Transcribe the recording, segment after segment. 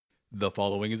The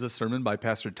following is a sermon by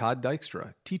Pastor Todd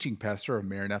Dykstra, teaching pastor of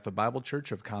Maranatha Bible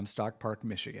Church of Comstock Park,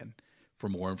 Michigan. For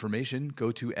more information, go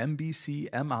to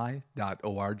mbcmi.org.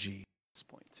 This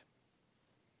point.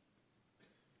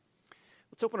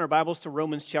 Let's open our Bibles to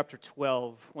Romans chapter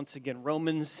 12. Once again,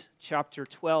 Romans chapter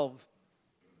 12.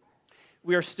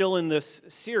 We are still in this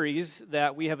series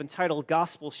that we have entitled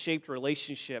Gospel-Shaped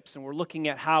Relationships, and we're looking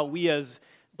at how we as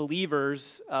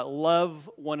believers love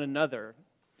one another.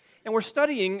 And we're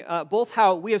studying both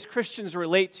how we as Christians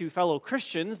relate to fellow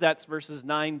Christians, that's verses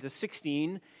 9 to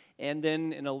 16, and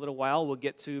then in a little while we'll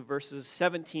get to verses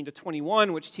 17 to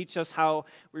 21, which teach us how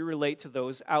we relate to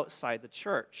those outside the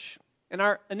church. And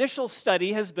our initial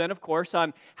study has been, of course,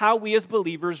 on how we as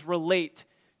believers relate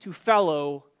to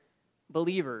fellow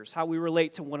believers, how we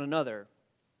relate to one another.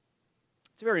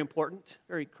 It's very important,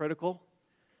 very critical.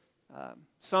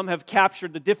 Some have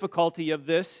captured the difficulty of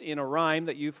this in a rhyme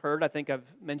that you've heard. I think I've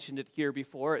mentioned it here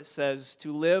before. It says,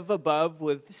 "To live above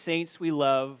with saints we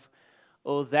love,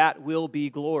 oh, that will be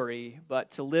glory. But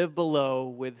to live below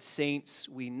with saints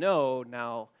we know,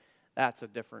 now that's a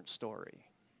different story."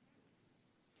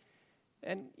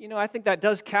 And, I think that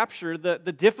does capture the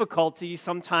difficulty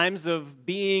sometimes of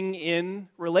being in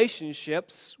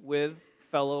relationships with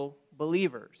fellow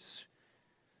believers.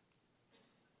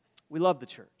 We love the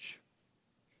church.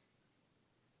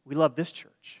 We love this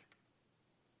church.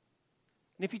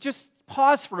 And if you just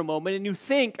pause for a moment and you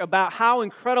think about how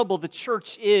incredible the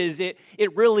church is, it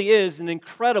really is an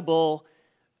incredible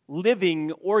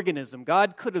living organism.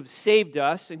 God could have saved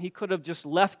us and He could have just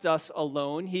left us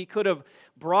alone. He could have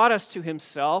brought us to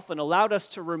Himself and allowed us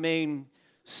to remain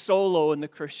solo in the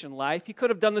Christian life. He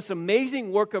could have done this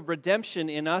amazing work of redemption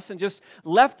in us and just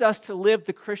left us to live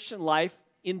the Christian life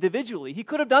individually. He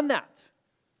could have done that.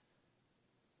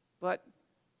 But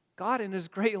God, in His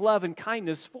great love and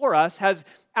kindness for us, has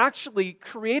actually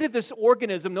created this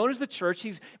organism known as the church.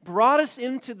 He's brought us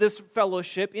into this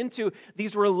fellowship, into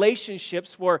these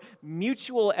relationships for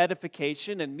mutual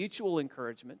edification and mutual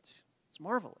encouragement. It's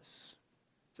marvelous.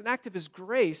 It's an act of His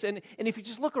grace. And if you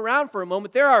just look around for a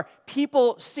moment, there are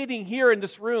people sitting here in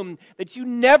this room that you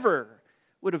never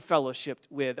would have fellowshipped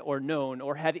with or known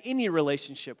or had any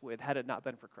relationship with had it not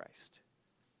been for Christ.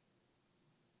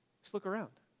 Just look around.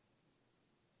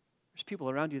 There's people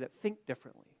around you that think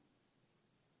differently.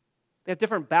 They have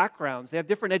different backgrounds. They have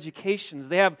different educations.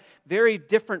 They have very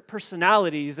different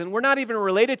personalities. And we're not even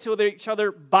related to each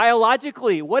other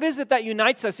biologically. What is it that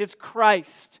unites us? It's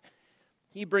Christ.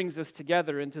 He brings us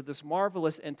together into this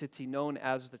marvelous entity known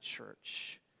as the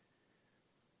church.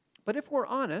 But if we're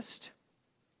honest,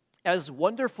 as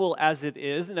wonderful as it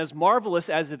is, and as marvelous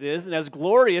as it is, and as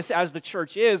glorious as the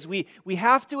church is, we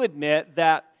have to admit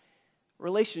that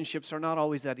relationships are not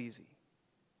always that easy.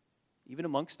 Even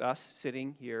amongst us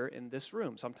sitting here in this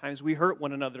room. Sometimes we hurt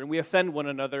one another and we offend one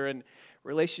another and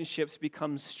relationships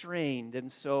become strained.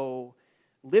 And so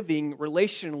living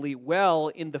relationally well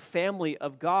in the family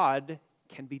of God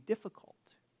can be difficult.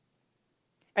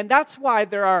 And that's why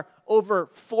there are over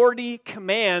 40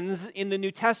 commands in the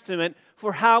New Testament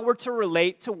for how we're to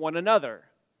relate to one another.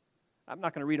 I'm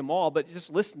not going to read them all, but just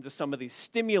listen to some of these.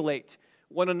 Stimulate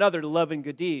one another to love and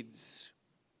good deeds.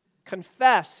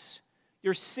 Confess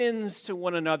your sins to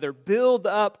one another. Build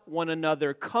up one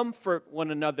another. Comfort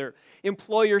one another.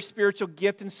 Employ your spiritual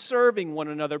gift in serving one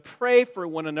another. Pray for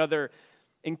one another.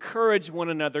 Encourage one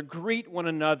another. Greet one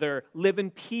another. Live in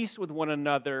peace with one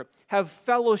another. Have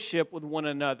fellowship with one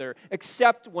another.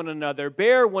 Accept one another.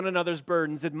 Bear one another's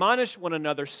burdens. Admonish one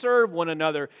another. Serve one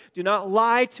another. Do not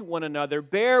lie to one another.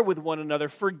 Bear with one another.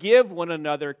 Forgive one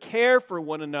another. Care for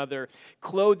one another.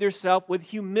 Clothe yourself with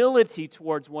humility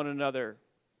towards one another.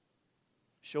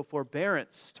 Show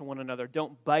forbearance to one another.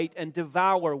 Don't bite and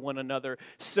devour one another.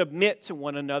 Submit to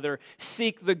one another.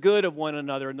 Seek the good of one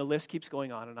another. And the list keeps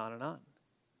going on and on and on.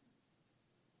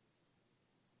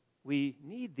 We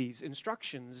need these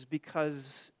instructions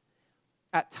because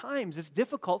at times it's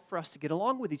difficult for us to get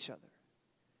along with each other.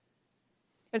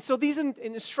 And so these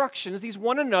instructions, these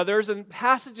one another's and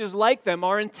passages like them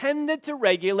are intended to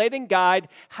regulate and guide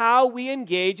how we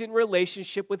engage in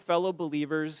relationship with fellow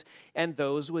believers and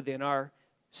those within our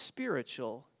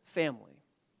spiritual family.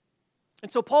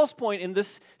 And so Paul's point in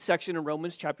this section in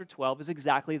Romans chapter 12 is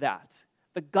exactly that.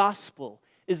 The gospel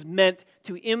is meant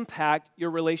to impact your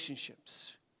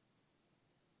relationships.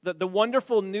 The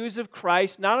wonderful news of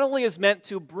Christ not only is meant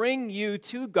to bring you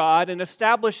to God and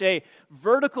establish a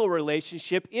vertical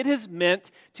relationship, it is meant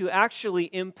to actually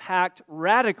impact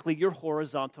radically your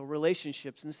horizontal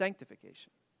relationships and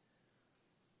sanctification.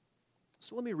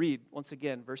 So let me read once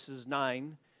again verses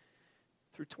 9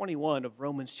 through 21 of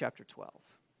Romans chapter 12.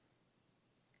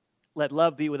 Let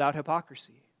love be without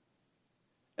hypocrisy.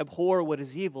 Abhor what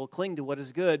is evil, cling to what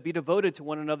is good, be devoted to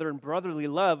one another in brotherly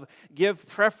love, give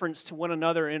preference to one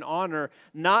another in honor,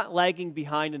 not lagging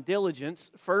behind in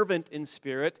diligence, fervent in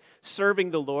spirit,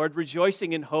 serving the Lord,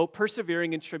 rejoicing in hope,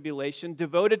 persevering in tribulation,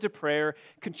 devoted to prayer,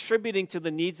 contributing to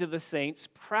the needs of the saints,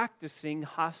 practicing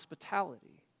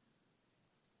hospitality.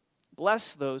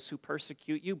 Bless those who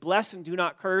persecute you, bless and do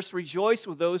not curse, rejoice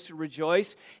with those who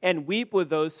rejoice, and weep with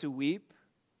those who weep.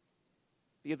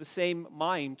 Be of the same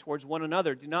mind towards one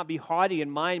another. Do not be haughty in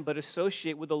mind, but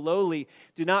associate with the lowly.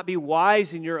 Do not be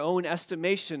wise in your own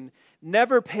estimation.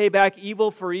 Never pay back evil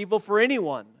for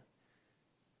anyone.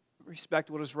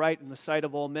 Respect what is right in the sight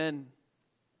of all men.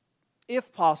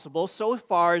 If possible, so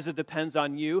far as it depends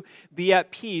on you, be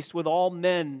at peace with all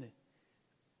men.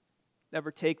 Never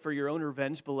take for your own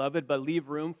revenge, beloved, but leave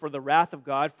room for the wrath of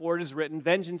God. For it is written,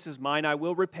 vengeance is mine, I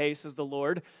will repay, says the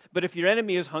Lord. But if your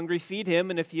enemy is hungry, feed him,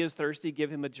 and if he is thirsty,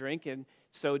 give him a drink. And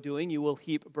so doing, you will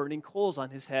heap burning coals on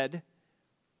his head.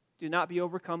 Do not be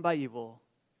overcome by evil,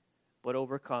 but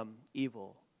overcome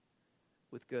evil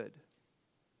with good.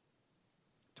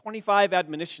 25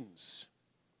 admonitions,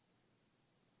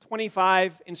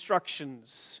 25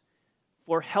 instructions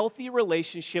for healthy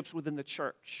relationships within the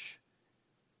church.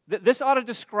 This ought to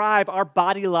describe our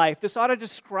body life. This ought to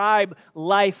describe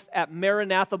life at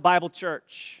Maranatha Bible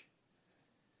Church.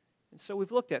 And so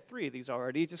we've looked at 3 of these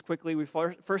already. Just quickly, we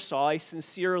first saw a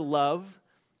sincere love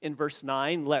in verse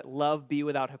 9. Let love be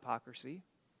without hypocrisy.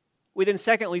 We then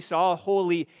secondly saw a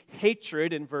holy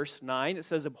hatred in verse 9. It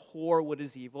says, abhor what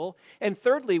is evil. And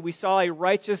thirdly, we saw a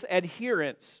righteous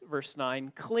adherence, verse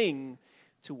 9. Cling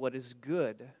to what is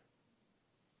good.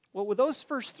 Well, with those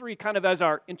first 3 kind of as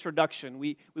our introduction,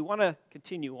 we want to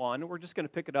continue on. We're just going to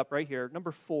pick it up right here.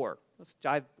 Number 4. Let's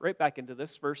dive right back into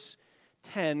this. Verse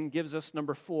 10 gives us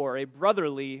number 4, a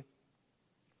brotherly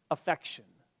affection.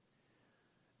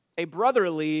 A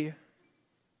brotherly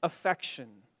affection.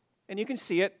 And you can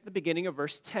see it at the beginning of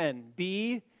verse 10.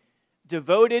 Be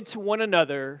devoted to one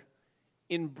another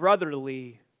in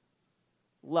brotherly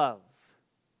love.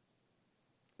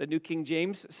 The New King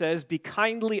James says, be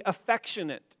kindly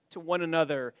affectionate to one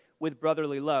another with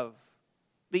brotherly love.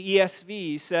 The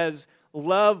ESV says,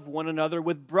 love one another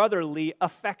with brotherly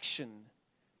affection.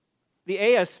 The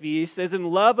ASV says,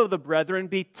 in love of the brethren,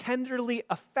 be tenderly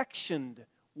affectioned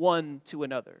one to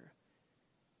another.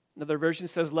 Another version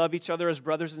says, love each other as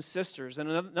brothers and sisters. And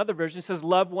another version says,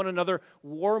 love one another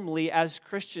warmly as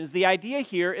Christians. The idea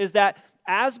here is that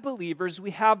as believers,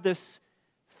 we have this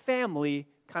family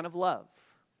kind of love,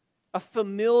 a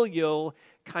familial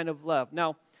kind of love.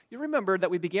 Now, you remember that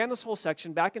we began this whole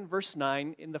section back in verse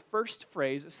 9. In the first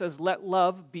phrase, it says, let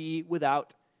love be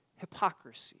without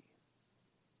hypocrisy.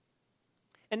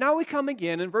 And now we come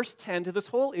again in verse 10 to this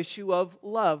whole issue of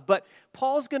love. But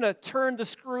Paul's going to turn the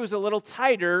screws a little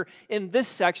tighter in this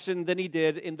section than he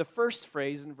did in the first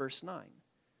phrase in verse 9.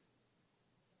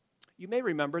 You may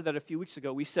remember that a few weeks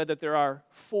ago we said that there are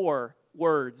 4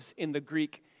 words in the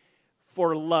Greek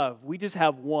for love. We just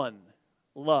have one,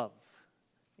 love.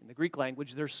 In the Greek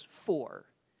language, there's 4.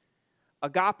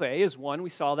 Agape is one. We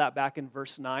saw that back in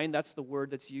verse 9. That's the word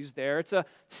that's used there. It's a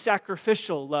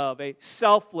sacrificial love, a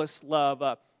selfless love,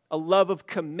 a love of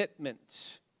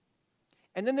commitment.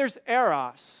 And then there's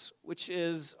eros, which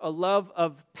is a love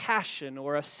of passion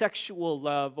or a sexual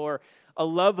love or a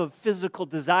love of physical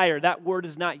desire. That word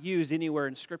is not used anywhere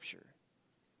in Scripture.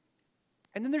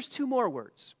 And then there's 2 more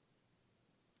words,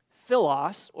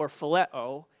 philos or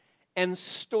phileo, and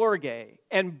storge.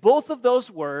 And both of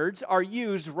those words are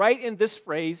used right in this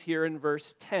phrase here in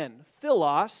verse 10.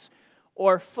 Philos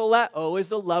or phileo is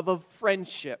the love of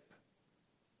friendship.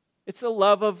 It's a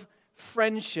love of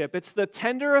friendship. It's the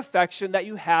tender affection that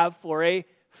you have for a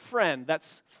friend.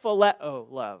 That's phileo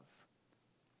love.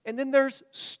 And then there's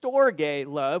storge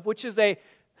love, which is a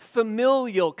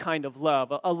familial kind of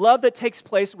love, a love that takes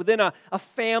place within a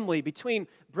family, between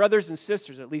brothers and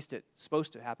sisters. At least it's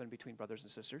supposed to happen between brothers and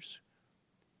sisters,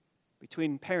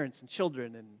 between parents and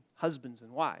children and husbands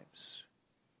and wives.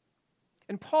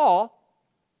 And Paul,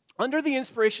 under the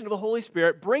inspiration of the Holy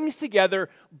Spirit, brings together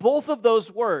both of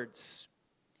those words.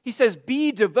 He says,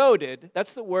 be devoted.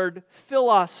 That's the word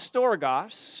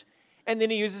philostorgos. And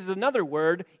then he uses another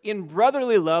word in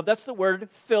brotherly love. That's the word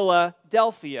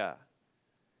Philadelphia.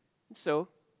 And so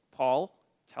Paul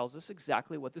tells us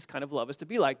exactly what this kind of love is to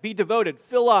be like. Be devoted,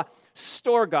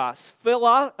 philostorgos,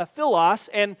 philos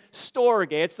and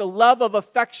storge. It's the love of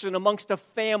affection amongst a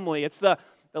family. It's the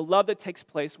love that takes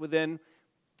place within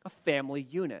a family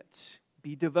unit.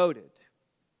 Be devoted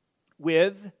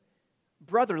with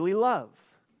brotherly love.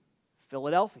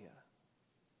 Philadelphia,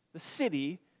 the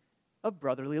city of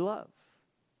brotherly love.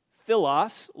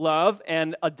 Philos, love,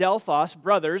 and adelphos,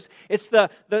 brothers. It's the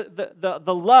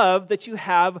love that you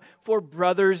have for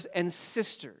brothers and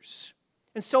sisters.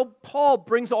 And so Paul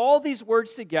brings all these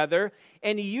words together,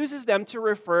 and he uses them to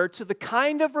refer to the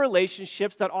kind of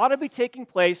relationships that ought to be taking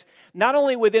place not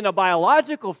only within a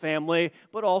biological family,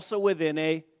 but also within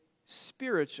a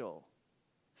spiritual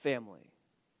family.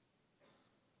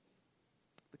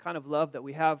 The kind of love that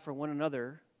we have for one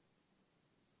another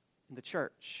in the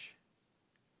church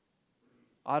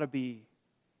ought to be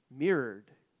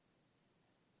mirrored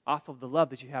off of the love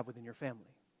that you have within your family.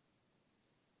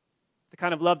 The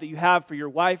kind of love that you have for your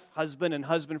wife,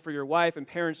 husband for your wife, and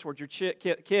parents towards your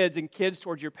kids, and kids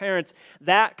towards your parents,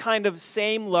 that kind of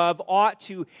same love ought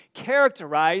to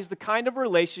characterize the kind of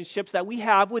relationships that we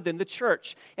have within the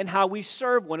church and how we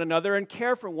serve one another and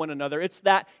care for one another. It's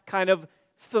that kind of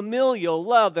familial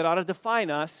love that ought to define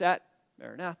us at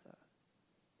Maranatha.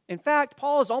 In fact,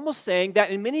 Paul is almost saying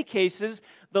that in many cases,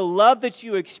 the love that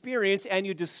you experience and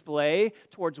you display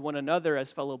towards one another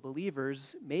as fellow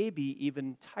believers may be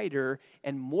even tighter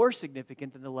and more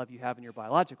significant than the love you have in your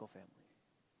biological family.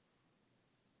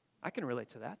 I can relate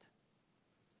to that.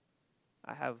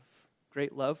 I have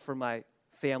great love for my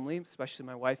family, especially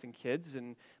my wife and kids,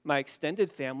 and my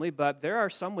extended family, but there are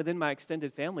some within my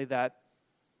extended family that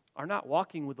are not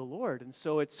walking with the Lord. And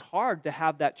so it's hard to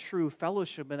have that true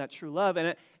fellowship and that true love.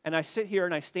 And I sit here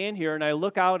and I stand here and I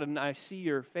look out and I see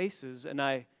your faces and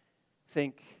I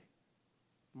think,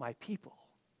 my people,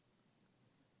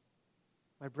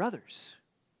 my brothers,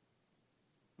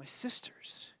 my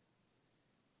sisters.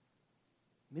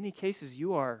 In many cases,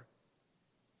 you are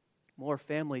more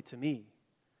family to me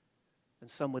than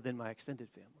some within my extended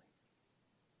family.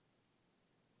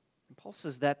 And Paul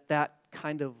says that that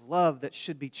kind of love that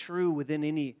should be true within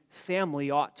any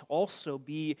family ought to also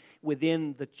be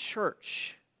within the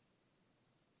church.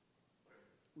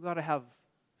 We ought to have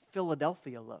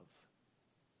Philadelphia love.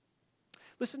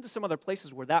 Listen to some other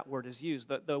places where that word is used.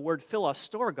 The word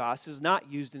philostorgos is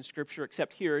not used in Scripture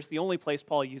except here. It's the only place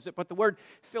Paul used it. But the word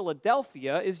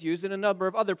Philadelphia is used in a number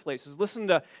of other places. Listen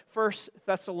to 1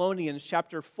 Thessalonians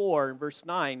chapter 4 and verse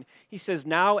 9. He says,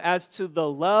 "Now as to the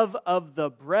love of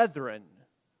the brethren,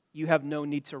 you have no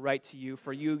need to write to you,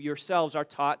 for you yourselves are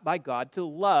taught by God to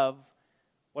love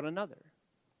one another."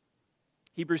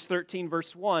 Hebrews 13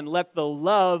 verse 1, "Let the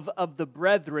love of the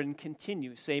brethren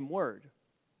continue." Same word.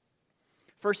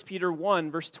 1 Peter 1,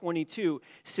 verse 22,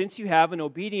 "Since you have, in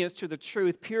obedience to the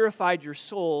truth, purified your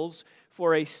souls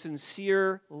for a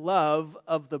sincere love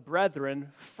of the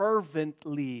brethren,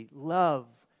 fervently love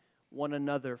one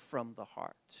another from the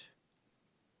heart."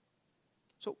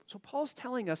 So Paul's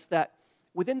telling us that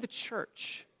within the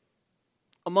church,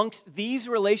 amongst these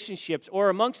relationships, or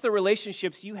amongst the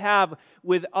relationships you have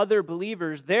with other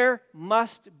believers, there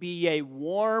must be a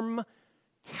warm,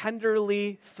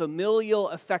 tenderly familial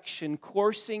affection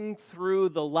coursing through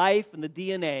the life and the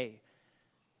DNA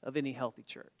of any healthy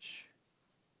church.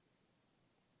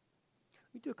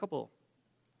 Let me do a couple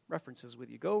references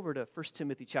with you. Go over to 1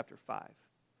 Timothy chapter 5.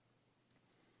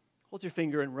 Hold your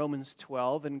finger in Romans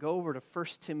 12 and go over to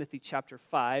 1 Timothy chapter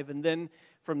 5. And then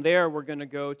from there, we're going to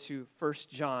go to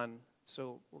 1 John.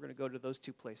 So we're going to go to those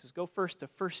two places. Go first to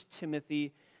 1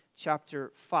 Timothy chapter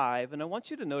 5. And I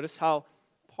want you to notice how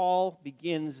Paul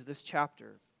begins this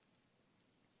chapter.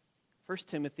 1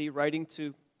 Timothy, writing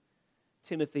to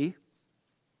Timothy,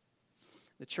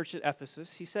 the church at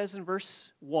Ephesus, he says in verse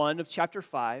 1 of chapter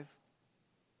 5,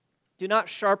 "Do not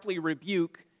sharply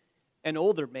rebuke an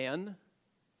older man,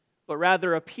 but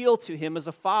rather appeal to him as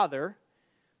a father,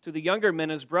 to the younger men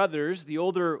as brothers, the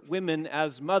older women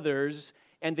as mothers,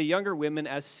 and the younger women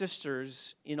as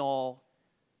sisters in all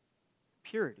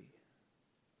purity."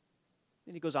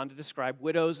 Then he goes on to describe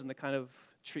widows and the kind of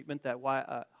treatment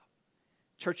that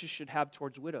churches should have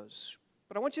towards widows.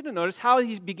 But I want you to notice how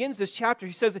he begins this chapter.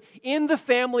 He says, "In the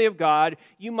family of God,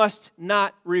 you must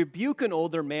not rebuke an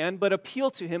older man, but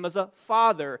appeal to him as a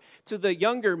father, to the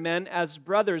younger men as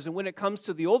brothers." And when it comes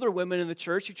to the older women in the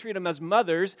church, you treat them as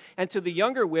mothers, and to the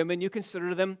younger women, you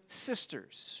consider them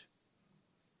sisters.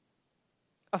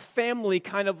 A family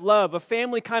kind of love, a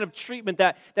family kind of treatment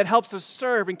that helps us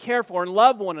serve and care for and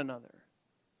love one another.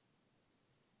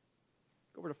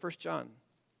 Go over to 1 John.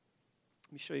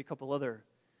 Let me show you a couple other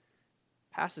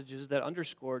passages that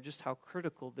underscore just how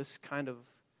critical this kind of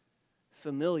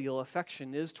familial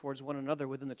affection is towards one another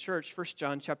within the church. 1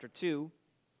 John chapter 2,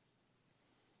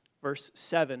 verse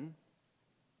 7.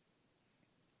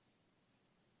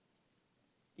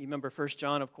 You remember 1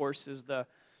 John, of course, is the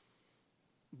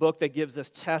book that gives us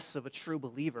tests of a true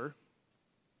believer.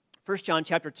 1 John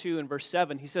chapter 2 and verse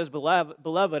 7, he says,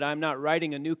 Beloved, I'm not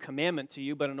writing a new commandment to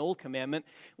you, but an old commandment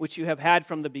which you have had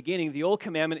from the beginning. The old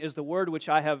commandment is the word which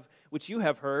you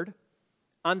have heard.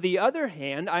 On the other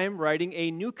hand, I am writing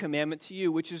a new commandment to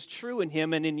you, which is true in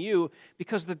him and in you,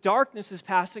 because the darkness is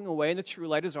passing away and the true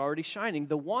light is already shining.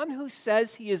 The one who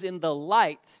says he is in the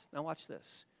light, now watch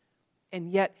this,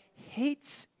 and yet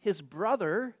hates his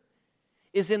brother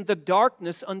is in the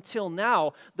darkness until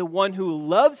now. The one who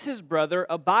loves his brother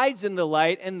abides in the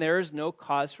light, and there is no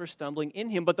cause for stumbling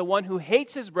in him. But the one who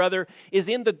hates his brother is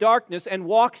in the darkness and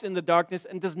walks in the darkness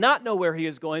and does not know where he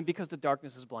is going because the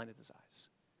darkness has blinded his eyes.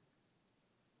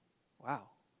 Wow.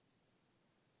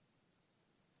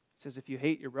 It says if you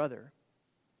hate your brother,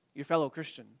 your fellow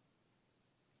Christian,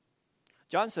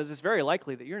 John says it's very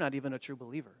likely that you're not even a true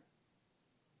believer.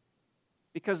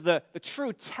 Because the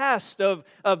true test of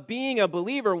being a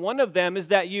believer, one of them is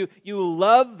that you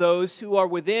love those who are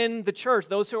within the church,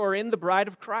 those who are in the bride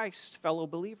of Christ, fellow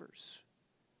believers.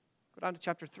 Go down to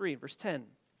chapter 3, verse 10. He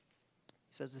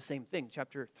says the same thing,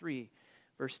 chapter 3,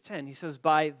 verse 10. He says,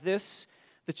 By this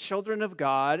the children of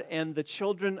God and the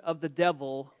children of the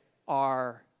devil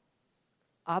are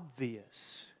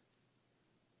obvious.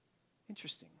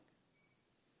 Interesting.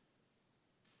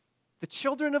 The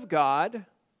children of God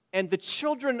and the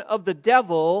children of the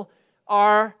devil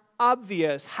are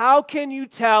obvious. How can you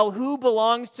tell who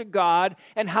belongs to God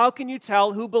and how can you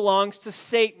tell who belongs to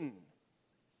Satan?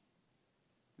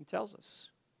 He tells us.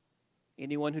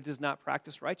 Anyone who does not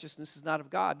practice righteousness is not of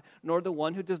God, nor the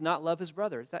one who does not love his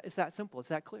brother. It's that simple. It's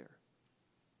that clear.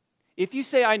 If you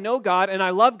say, I know God and I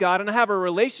love God and I have a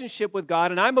relationship with God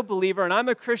and I'm a believer and I'm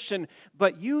a Christian,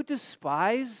 but you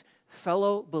despise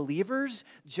fellow believers,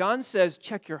 John says,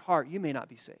 check your heart. You may not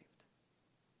be saved.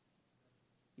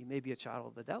 You may be a child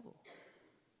of the devil.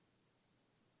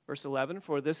 Verse 11,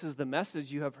 for this is the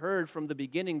message you have heard from the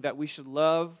beginning, that we should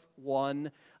love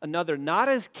one another, not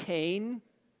as Cain,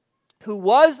 who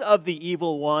was of the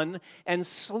evil one and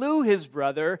slew his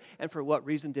brother. And for what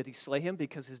reason did he slay him?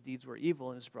 Because his deeds were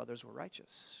evil and his brothers were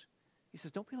righteous. He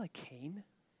says, don't be like Cain.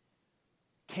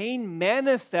 Cain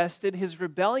manifested his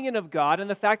rebellion of God and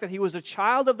the fact that he was a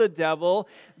child of the devil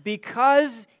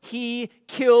because he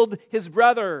killed his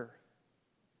brother.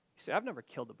 You say, I've never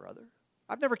killed a brother.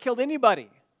 I've never killed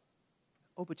anybody.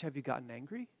 Oh, but have you gotten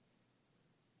angry?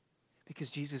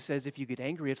 Because Jesus says if you get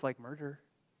angry, it's like murder.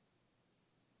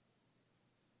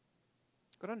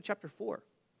 Go down to chapter 4.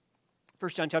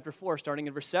 1 John chapter 4, starting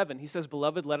in verse 7. He says,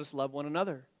 Beloved, let us love one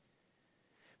another.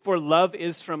 For love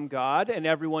is from God, and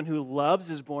everyone who loves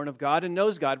is born of God and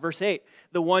knows God. Verse 8,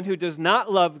 the one who does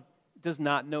not love does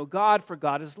not know God, for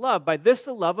God is love. By this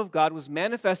the love of God was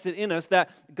manifested in us, that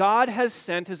God has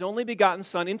sent his only begotten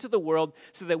Son into the world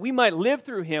so that we might live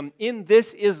through him. In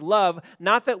this is love,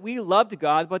 not that we loved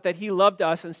God, but that he loved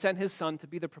us and sent his Son to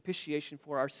be the propitiation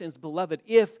for our sins. Beloved,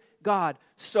 if God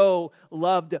so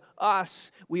loved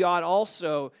us, we ought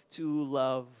also to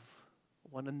love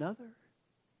one another.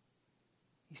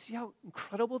 You see how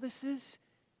incredible this is?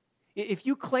 If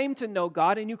you claim to know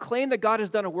God and you claim that God has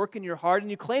done a work in your heart and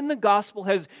you claim the gospel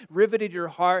has riveted your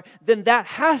heart, then that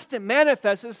has to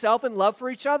manifest itself in love for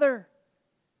each other.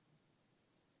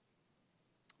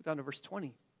 Go down to verse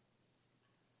 20.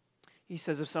 He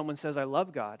says, if someone says, I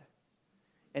love God,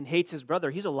 and hates his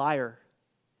brother, he's a liar.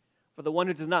 For the one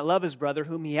who does not love his brother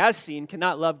whom he has seen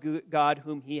cannot love God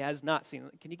whom he has not seen.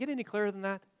 Can you get any clearer than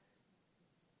that?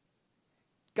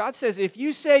 God says, if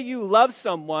you say you love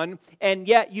someone and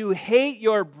yet you hate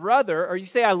your brother, or you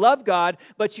say, I love God,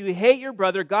 but you hate your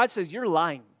brother, God says, you're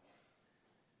lying.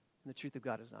 And the truth of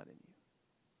God is not in you.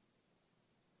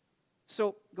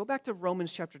 So go back to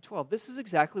Romans chapter 12. This is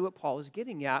exactly what Paul is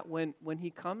getting at when he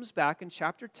comes back in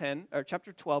chapter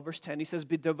 12, verse 10. He says,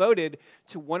 be devoted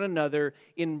to one another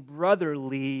in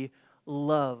brotherly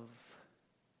love.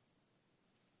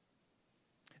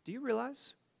 Do you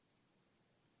realize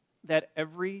that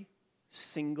every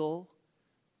single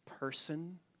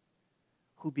person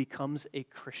who becomes a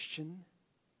Christian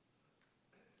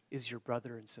is your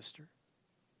brother and sister?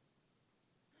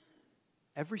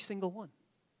 Every single one.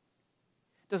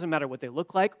 It doesn't matter what they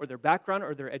look like, or their background,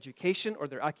 or their education, or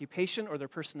their occupation, or their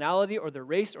personality, or their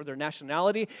race, or their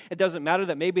nationality. It doesn't matter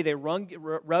that maybe they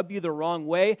rub you the wrong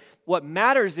way. What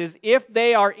matters is if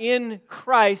they are in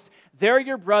Christ, they're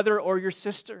your brother or your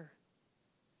sister.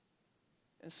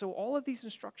 And so all of these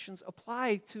instructions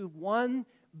apply to one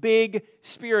big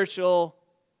spiritual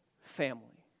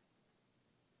family.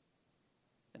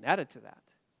 And added to that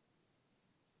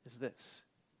is this: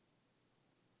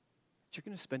 that you're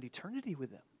going to spend eternity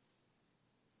with them.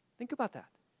 Think about that.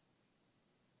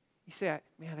 You say,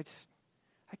 man,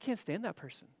 I can't stand that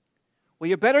person. Well,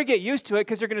 you better get used to it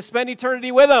because you're going to spend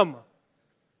eternity with them.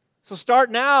 So start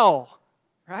now,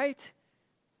 right?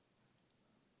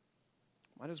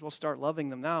 Might as well start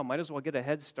loving them now. Might as well get a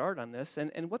head start on this.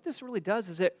 And what this really does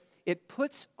is it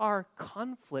puts our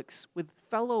conflicts with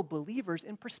fellow believers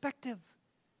in perspective.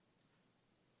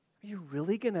 Are you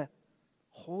really going to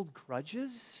hold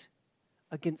grudges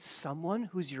against someone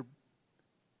who's your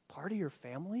part of your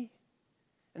family?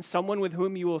 And someone with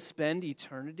whom you will spend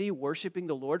eternity worshiping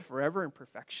the Lord forever in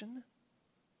perfection?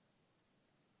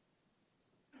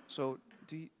 So,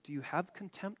 do you have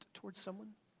contempt towards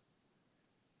someone?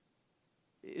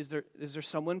 Is there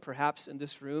someone perhaps in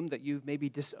this room that you've maybe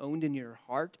disowned in your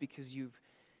heart because you've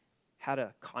had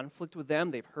a conflict with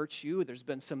them? They've hurt you. There's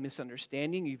been some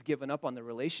misunderstanding. You've given up on the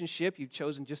relationship. You've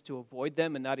chosen just to avoid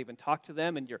them and not even talk to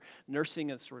them, and you're nursing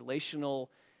this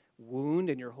relational wound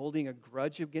and you're holding a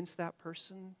grudge against that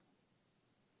person.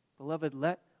 Beloved,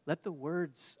 let the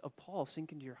words of Paul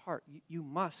sink into your heart. You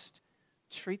must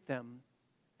treat them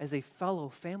as a fellow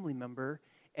family member,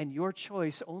 and your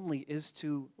choice only is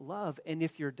to love. And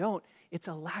if you don't, it's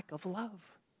a lack of love.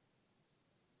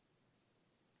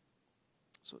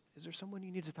 So is there someone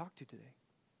you need to talk to today?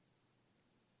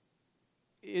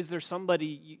 Is there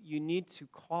somebody you need to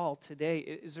call today?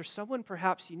 Is there someone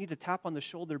perhaps you need to tap on the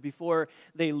shoulder before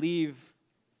they leave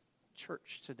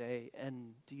church today?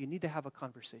 And do you need to have a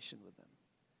conversation with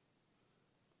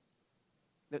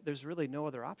them? There's really no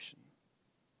other option.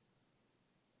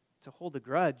 To hold a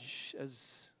grudge,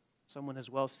 as someone has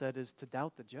well said, is to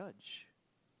doubt the judge.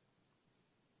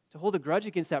 To hold a grudge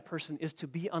against that person is to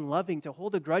be unloving. To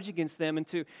hold a grudge against them and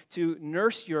to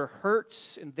nurse your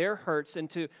hurts and their hurts and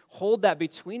to hold that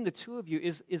between the two of you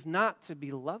is not to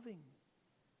be loving.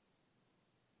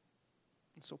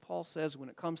 And so Paul says when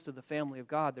it comes to the family of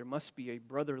God, there must be a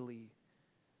brotherly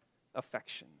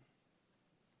affection.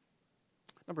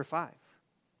 Number 5.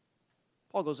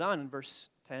 Paul goes on in verse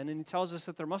 10, and he tells us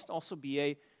that there must also be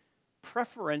a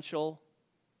preferential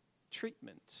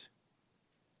treatment.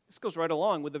 This goes right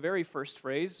along with the very first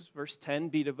phrase, verse 10,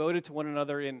 be devoted to one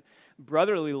another in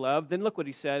brotherly love. Then look what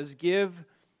he says, give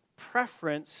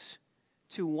preference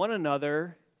to one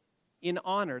another in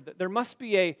honor. There must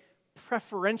be a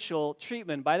preferential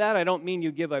treatment. By that, I don't mean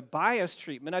you give a biased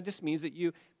treatment. It just means that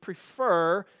you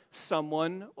prefer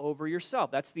someone over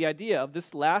yourself. That's the idea of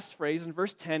this last phrase in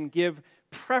verse 10, give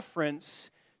preference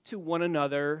to one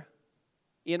another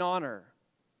in honor.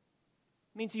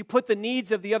 It means you put the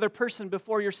needs of the other person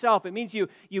before yourself. It means you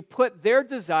put their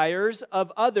desires of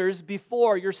others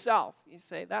before yourself. You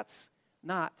say, that's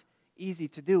not easy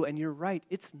to do. And you're right,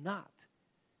 it's not.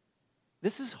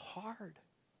 This is hard.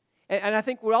 And I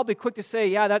think we'll all be quick to say,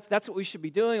 yeah, that's what we should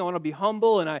be doing. I want to be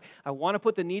humble, and I want to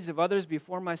put the needs of others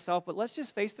before myself. But let's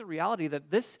just face the reality that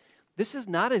this is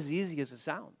not as easy as it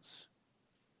sounds.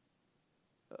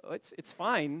 It's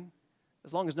fine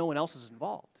as long as no one else is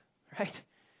involved, right?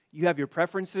 You have your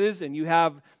preferences, and you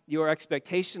have your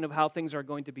expectation of how things are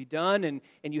going to be done, and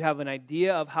you have an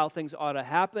idea of how things ought to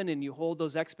happen, and you hold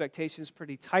those expectations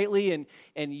pretty tightly,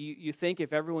 and you think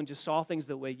if everyone just saw things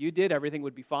the way you did, everything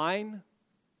would be fine,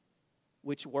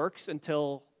 which works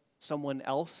until someone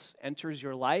else enters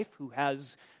your life who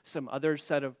has some other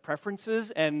set of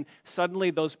preferences, and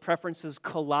suddenly those preferences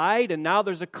collide, and now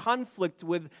there's a conflict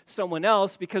with someone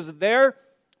else because their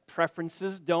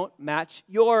preferences don't match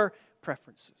your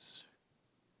preferences.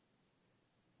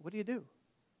 What do you do?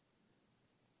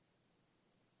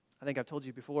 I think I've told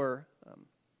you before, a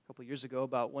couple years ago,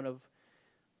 about one of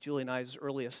Julie and I's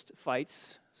earliest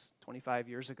fights. 25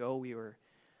 years ago, we were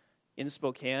in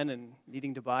Spokane and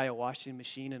needing to buy a washing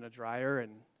machine and a dryer,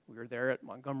 and we were there at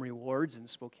Montgomery Ward's in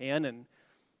Spokane and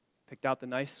picked out the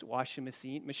nice washing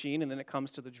machine, and then it comes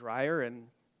to the dryer, and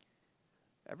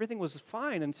everything was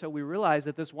fine until we realized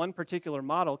that this one particular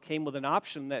model came with an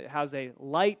option that has a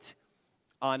light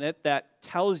on it that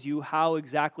tells you how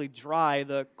exactly dry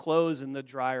the clothes in the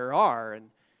dryer are, and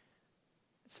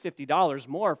it's $50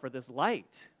 more for this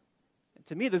light. And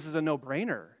to me, this is a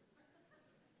no-brainer.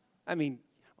 I mean,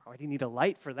 why do you need a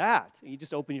light for that? You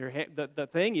just open your the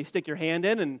thing, you stick your hand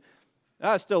in, and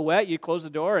it's still wet. You close the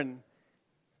door, and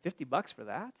 $50 for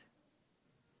that?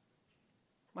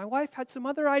 My wife had some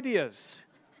other ideas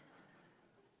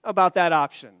about that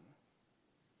option.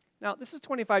 Now, this is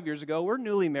 25 years ago. We're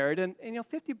newly married, and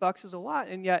 $50 is a lot,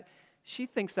 and yet she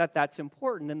thinks that that's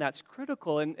important and that's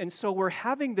critical. And so we're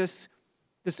having this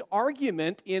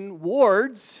argument in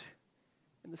Ward's,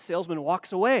 and the salesman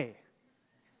walks away.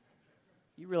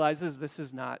 He realizes this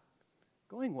is not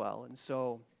going well, and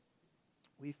so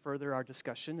we further our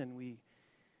discussion, and we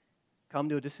come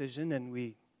to a decision, and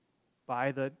we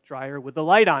buy the dryer with the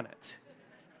light on it.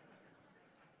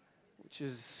 which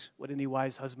is what any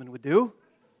wise husband would do.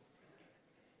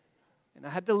 And I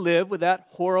had to live with that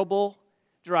horrible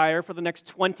dryer for the next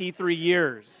 23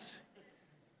 years.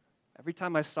 Every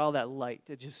time I saw that light,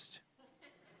 it just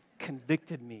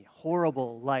convicted me.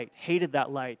 Horrible light. Hated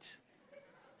that light.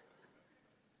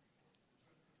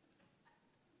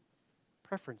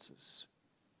 Preferences.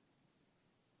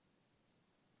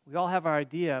 We all have our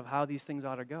idea of how these things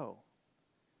ought to go.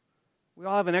 We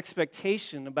all have an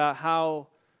expectation about how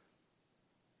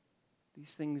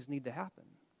these things need to happen.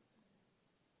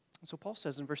 And so Paul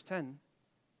says in verse 10,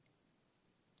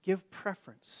 give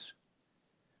preference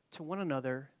to one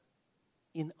another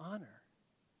in honor.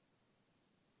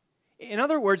 In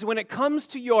other words, when it comes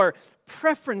to your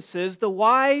preferences, the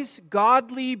wise,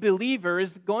 godly believer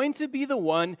is going to be the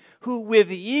one who,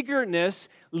 with eagerness,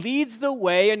 leads the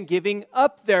way in giving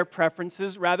up their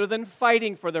preferences rather than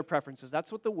fighting for their preferences.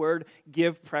 That's what the word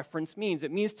give preference means.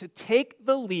 It means to take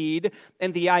the lead,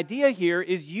 and the idea here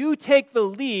is you take the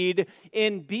lead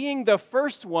in being the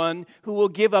first one who will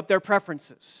give up their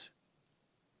preferences.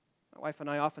 My wife and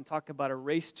I often talk about a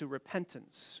race to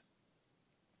repentance.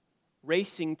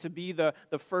 Racing to be the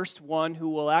first one who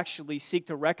will actually seek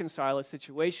to reconcile a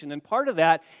situation. And part of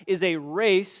that is a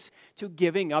race to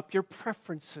giving up your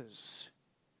preferences.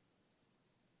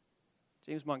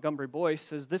 James Montgomery Boyce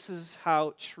says this is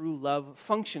how true love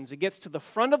functions. It gets to the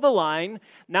front of the line,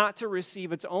 not to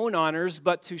receive its own honors,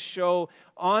 but to show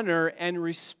honor and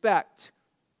respect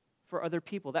for other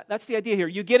people. That's the idea here.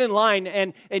 You get in line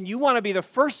and you want to be the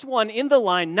first one in the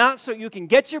line, not so you can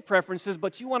get your preferences,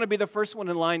 but you want to be the first one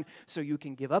in line so you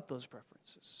can give up those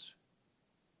preferences.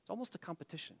 It's almost a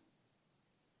competition.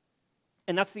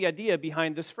 And that's the idea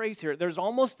behind this phrase here. There's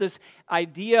almost this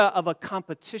idea of a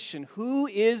competition. Who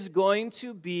is going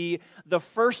to be the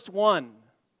first one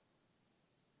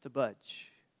to budge?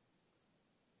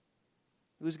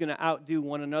 Who's going to outdo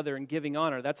one another in giving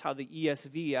honor? That's how the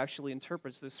ESV actually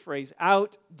interprets this phrase.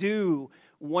 Outdo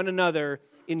one another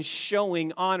in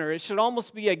showing honor. It should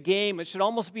almost be a game. It should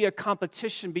almost be a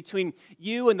competition between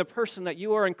you and the person that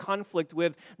you are in conflict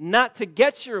with, not to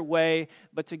get your way,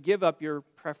 but to give up your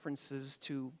preferences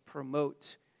to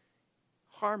promote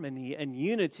harmony and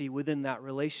unity within that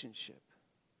relationship.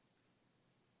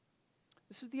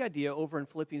 This is the idea over in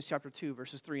Philippians chapter 2,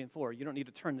 verses 3 and 4. You don't need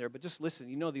to turn there, but just listen.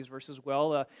 You know these verses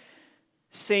well.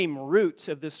 Same root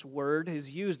of this word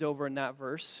is used over in that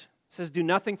verse. It says, do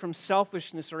nothing from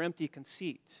selfishness or empty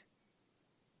conceit,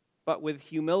 but with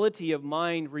humility of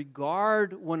mind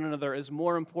regard one another as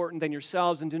more important than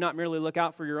yourselves, and do not merely look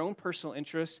out for your own personal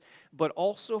interests, but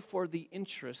also for the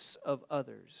interests of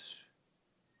others.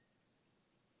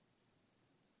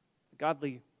 The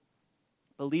godly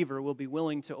believer will be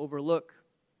willing to overlook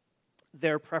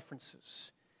their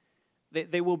preferences.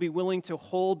 They will be willing to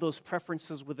hold those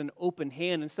preferences with an open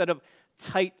hand instead of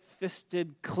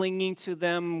tight-fisted, clinging to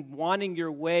them, wanting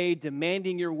your way,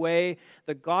 demanding your way.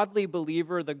 The godly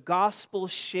believer, the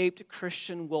gospel-shaped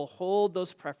Christian will hold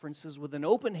those preferences with an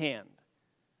open hand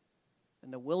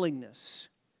and the willingness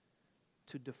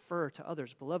to defer to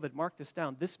others. Beloved, mark this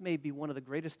down. This may be one of the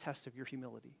greatest tests of your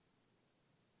humility.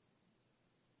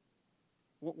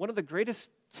 One of the greatest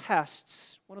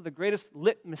tests, one of the greatest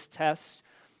litmus tests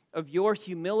of your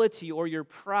humility or your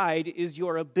pride is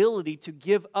your ability to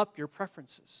give up your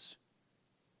preferences.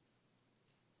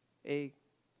 A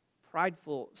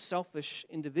prideful, selfish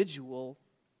individual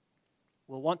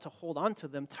will want to hold on to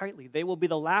them tightly. They will be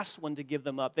the last one to give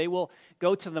them up. They will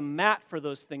go to the mat for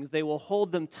those things. They will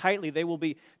hold them tightly. They will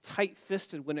be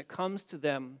tight-fisted when it comes to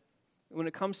them, when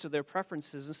it comes to their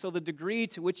preferences. And so the degree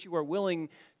to which you are willing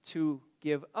to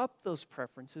give up those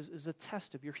preferences is a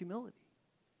test of your humility.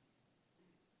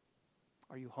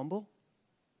 Are you humble?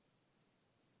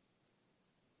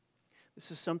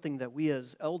 This is something that we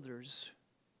as elders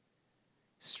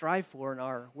strive for in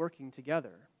our working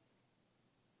together.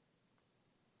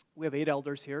 We have 8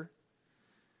 elders here.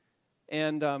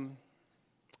 And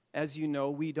as you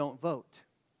know, we don't vote.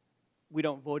 We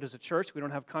don't vote as a church. We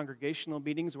don't have congregational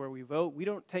meetings where we vote. We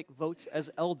don't take votes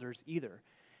as elders either.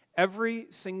 Every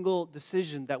single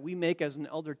decision that we make as an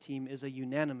elder team is a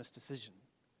unanimous decision.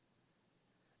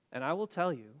 And I will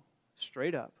tell you,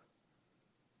 straight up,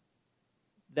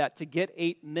 that to get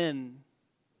 8 men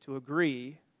to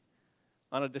agree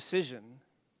on a decision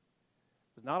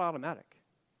is not automatic.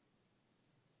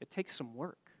 It takes some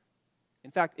work.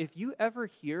 In fact, if you ever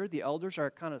hear the elders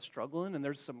are kind of struggling and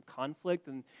there's some conflict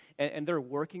and they're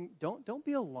working, don't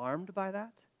be alarmed by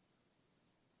that.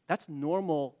 That's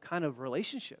normal kind of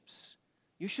relationships.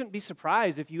 You shouldn't be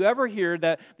surprised if you ever hear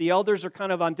that the elders are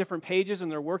kind of on different pages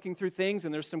and they're working through things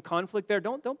and there's some conflict there.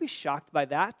 Don't be shocked by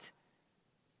that.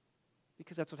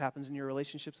 because that's what happens in your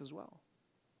relationships as well.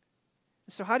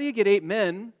 So how do you get 8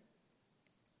 men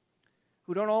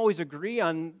who don't always agree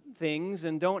on things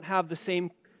and don't have the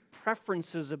same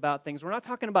preferences about things? We're not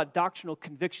talking about doctrinal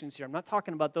convictions here. I'm not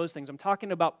talking about those things. I'm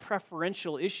talking about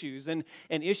preferential issues and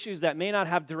issues that may not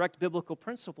have direct biblical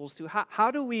principles to.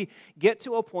 How do we get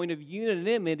to a point of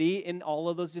unanimity in all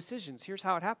of those decisions? Here's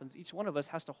how it happens. Each one of us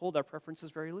has to hold our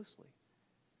preferences very loosely.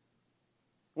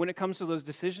 When it comes to those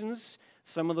decisions,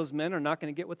 some of those men are not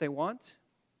going to get what they want.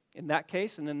 In that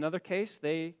case, in another case,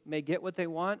 they may get what they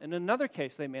want. In another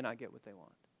case, they may not get what they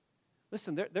want.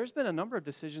 Listen, there's been a number of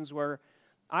decisions where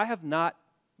I have not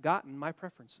gotten my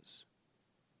preferences.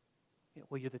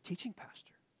 Well, you're the teaching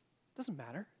pastor. It doesn't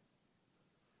matter.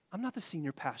 I'm not the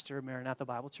senior pastor of Maranatha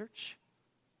Bible Church.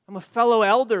 I'm a fellow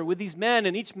elder with these men,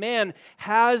 and each man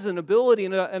has an ability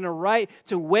and a right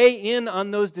to weigh in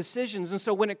on those decisions. And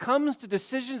so when it comes to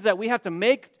decisions that we have to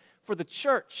make for the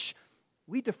church,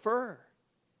 we defer.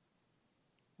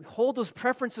 We hold those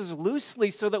preferences loosely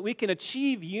so that we can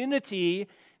achieve unity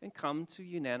and come to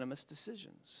unanimous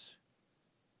decisions.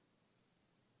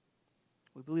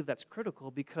 We believe that's critical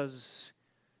because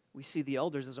we see the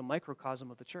elders as a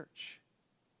microcosm of the church.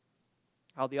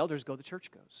 How the elders go, the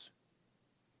church goes.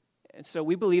 And so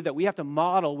we believe that we have to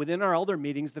model within our elder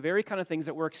meetings the very kind of things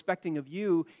that we're expecting of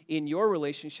you in your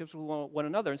relationships with one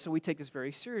another. And so we take this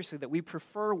very seriously, that we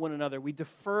prefer one another, we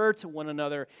defer to one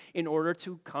another in order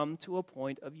to come to a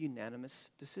point of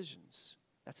unanimous decisions.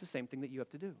 That's the same thing that you have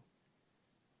to do.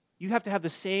 You have to have the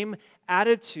same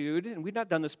attitude, and we've not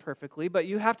done this perfectly, but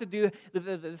you have to do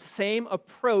the same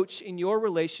approach in your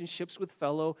relationships with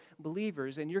fellow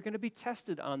believers. And you're going to be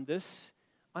tested on this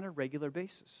on a regular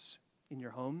basis. In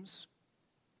your homes,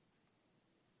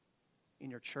 in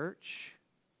your church.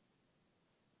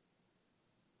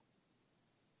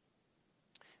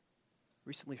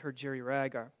 Recently heard Jerry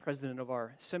Ragg, our president of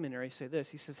our seminary, say this.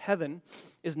 He says, heaven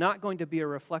is not going to be a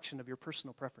reflection of your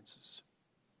personal preferences.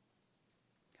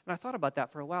 And I thought about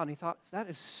that for a while, and he thought, that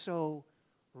is so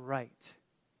right.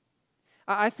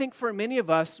 I think for many of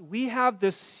us, we have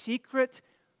this secret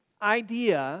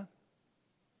idea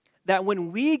that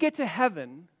when we get to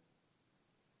heaven,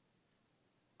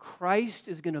 Christ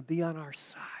is going to be on our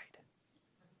side.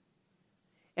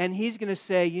 And he's going to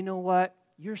say, you know what?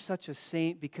 You're such a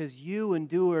saint because you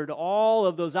endured all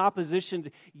of those oppositions.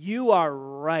 You are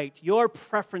right. Your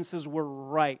preferences were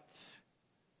right.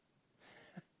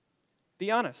 Be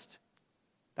honest.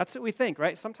 That's what we think,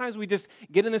 right? Sometimes we just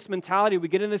get in this mentality, we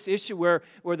get in this issue where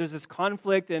there's this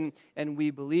conflict and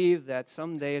we believe that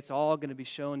someday it's all going to be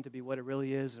shown to be what it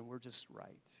really is and we're just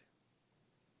right.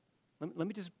 Let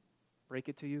me just break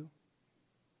it to you.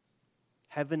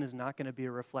 Heaven is not going to be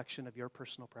a reflection of your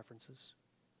personal preferences.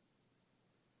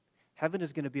 Heaven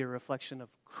is going to be a reflection of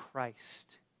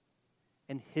Christ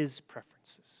and His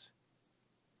preferences.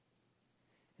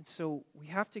 And so we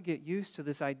have to get used to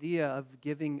this idea of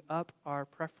giving up our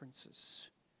preferences,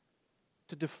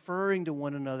 to deferring to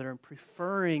one another and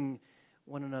preferring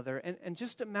one another. And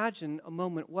just imagine a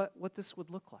moment what this would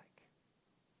look like.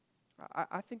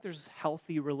 I think there's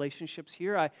healthy relationships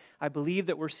here. I believe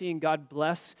that we're seeing God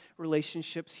bless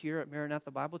relationships here at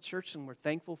Maranatha Bible Church, and we're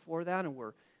thankful for that, and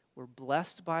we're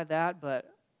blessed by that. But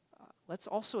let's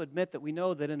also admit that we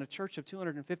know that in a church of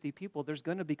 250 people, there's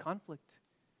going to be conflict.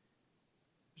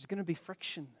 There's going to be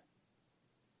friction.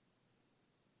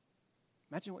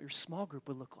 Imagine what your small group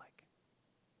would look like.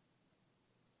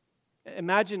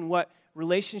 Imagine what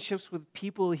relationships with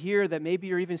people here that maybe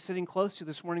you're even sitting close to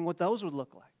this morning, what those would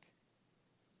look like.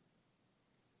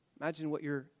 Imagine what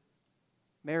your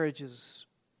marriages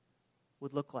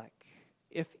would look like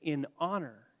if in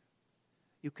honor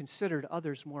you considered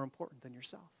others more important than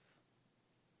yourself.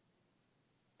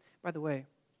 By the way,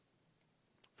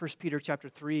 1 Peter chapter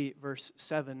 3, verse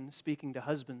 7, speaking to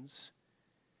husbands,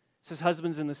 says,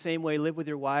 husbands, in the same way, live with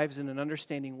your wives in an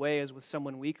understanding way as with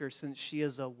someone weaker, since she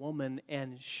is a woman,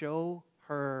 and show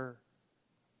her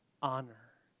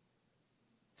honor.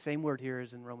 Same word here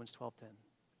as in Romans 12:10.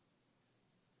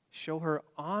 Show her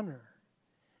honor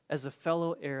as a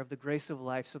fellow heir of the grace of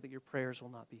life so that your prayers will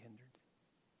not be hindered.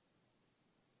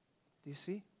 Do you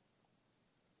see?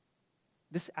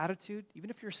 This attitude, even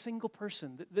if you're a single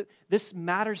person, this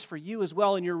matters for you as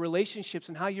well in your relationships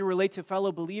and how you relate to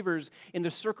fellow believers in the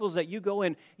circles that you go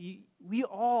in. We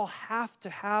all have to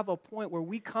have a point where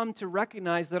we come to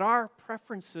recognize that our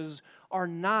preferences are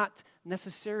not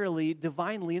necessarily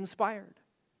divinely inspired.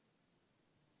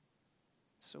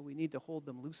 So we need to hold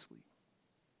them loosely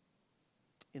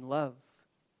in love,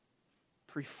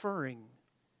 preferring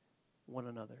one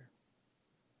another.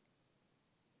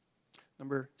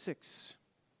 Number 6,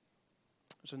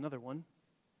 There's another one.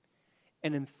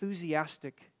 An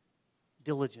enthusiastic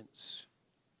diligence.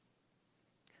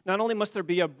 Not only must there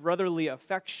be a brotherly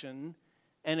affection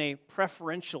and a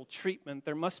preferential treatment,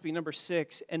 there must be, number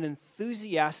 6, an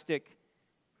enthusiastic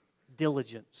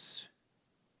diligence.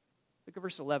 Look at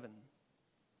verse 11.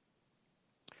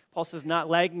 Paul says, not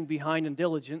lagging behind in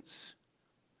diligence,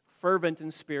 fervent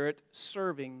in spirit,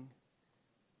 serving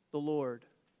the Lord.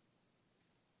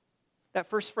 That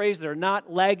first phrase there,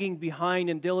 not lagging behind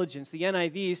in diligence. The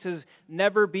NIV says,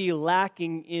 never be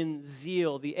lacking in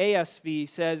zeal. The ASV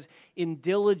says, in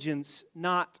diligence,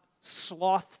 not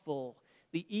slothful.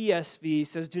 The ESV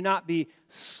says, do not be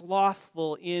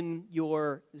slothful in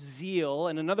your zeal.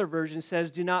 And another version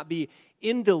says, do not be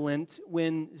indolent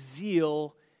when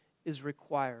zeal is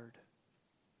required.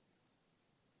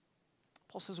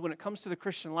 Paul says, when it comes to the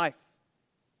Christian life,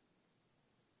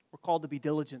 we're called to be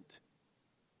diligent.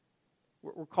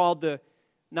 We're called to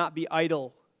not be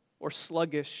idle or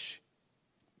sluggish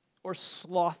or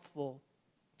slothful.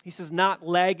 He says, not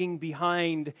lagging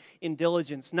behind in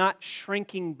diligence, not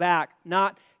shrinking back,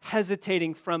 not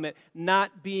hesitating from it,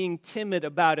 not being timid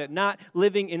about it, not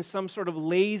living in some sort of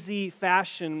lazy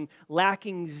fashion,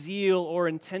 lacking zeal or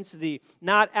intensity,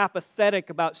 not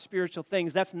apathetic about spiritual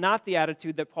things. That's not the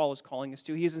attitude that Paul is calling us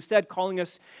to. He is instead calling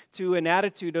us to an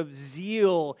attitude of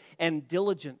zeal and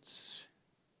diligence.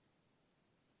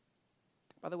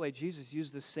 By the way, Jesus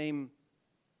used the same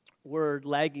word,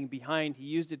 lagging behind. He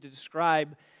used it to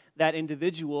describe that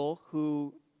individual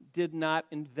who did not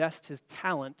invest his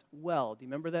talent well. Do you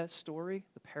remember that story,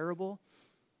 the parable?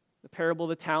 The parable of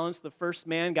the talents. The first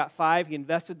man got 5, he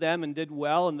invested them and did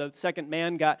well, and the second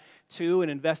man got 2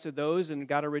 and invested those and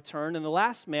got a return. And the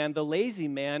last man, the lazy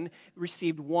man,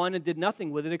 received 1 and did nothing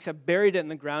with it except buried it in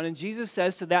the ground. And Jesus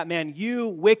says to that man, you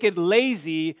wicked,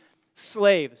 lazy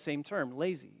slave. Same term,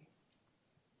 lazy.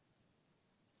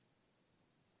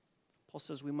 Paul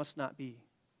says we must not be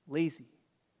lazy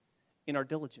in our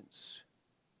diligence,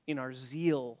 in our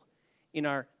zeal, in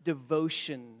our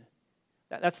devotion.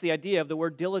 That's the idea of the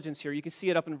word diligence here. You can see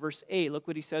it up in verse 8. Look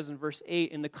what he says in verse 8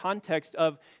 in the context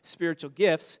of spiritual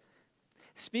gifts.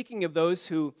 Speaking of those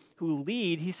who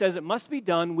lead, he says it must be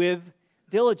done with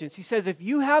diligence. He says if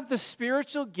you have the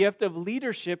spiritual gift of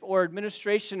leadership or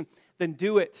administration, then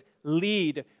do it.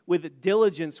 Lead with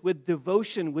diligence, with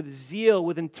devotion, with zeal,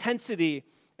 with intensity.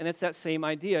 And it's that same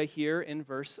idea here in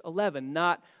verse 11,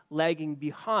 not lagging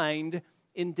behind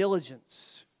in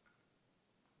diligence.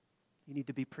 You need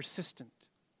to be persistent.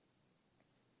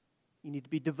 You need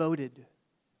to be devoted.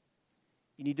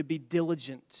 You need to be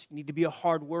diligent. You need to be a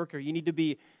hard worker. You need to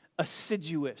be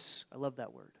assiduous. I love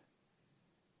that word.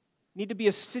 You need to be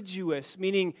assiduous,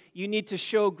 meaning you need to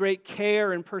show great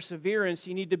care and perseverance.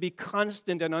 You need to be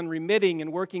constant and unremitting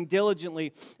and working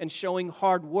diligently and showing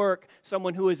hard work.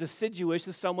 Someone who is assiduous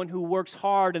is someone who works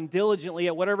hard and diligently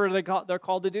at whatever they're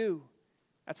called to do.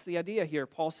 That's the idea here.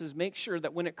 Paul says, make sure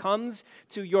that when it comes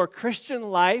to your Christian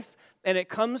life and it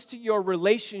comes to your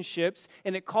relationships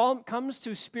and it comes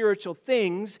to spiritual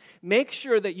things, make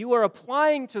sure that you are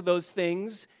applying to those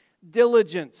things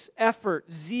diligence, effort,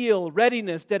 zeal,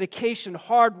 readiness, dedication,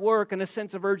 hard work, and a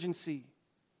sense of urgency.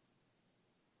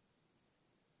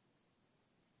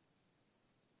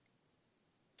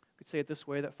 I could say it this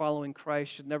way, that following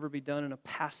Christ should never be done in a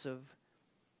passive,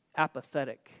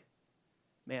 apathetic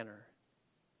manner.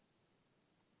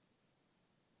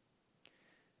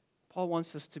 Paul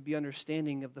wants us to be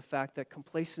understanding of the fact that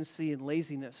complacency and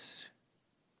laziness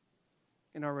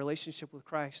in our relationship with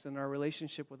Christ and our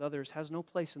relationship with others has no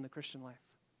place in the Christian life.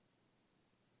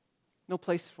 No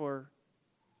place for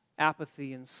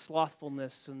apathy and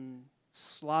slothfulness and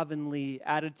slovenly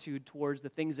attitude towards the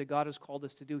things that God has called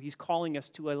us to do. He's calling us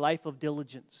to a life of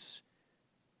diligence.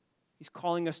 He's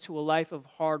calling us to a life of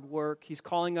hard work. He's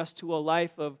calling us to a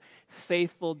life of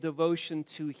faithful devotion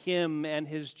to Him and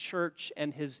His church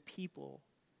and His people.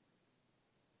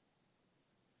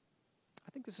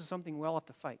 I think this is something we all have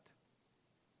to fight.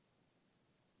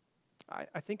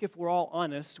 I think if we're all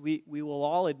honest, we will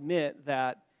all admit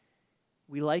that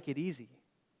we like it easy.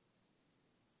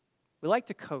 We like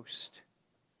to coast.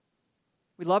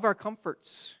 We love our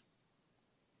comforts.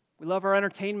 We love our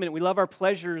entertainment. We love our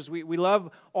pleasures. We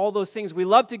love all those things. We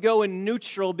love to go in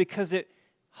neutral because it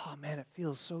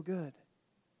feels so good.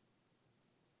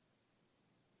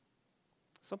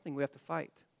 Something we have to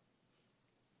fight.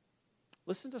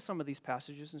 Listen to some of these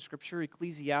passages in Scripture.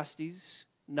 Ecclesiastes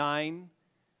 9,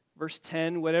 verse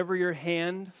 10, whatever your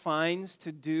hand finds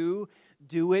to do,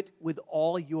 do it with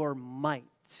all your might.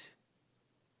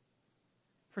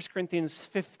 1 Corinthians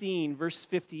 15, verse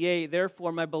 58,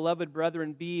 therefore, my beloved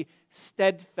brethren, be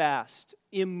steadfast,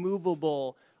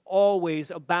 immovable,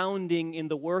 always abounding in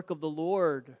the work of the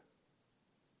Lord.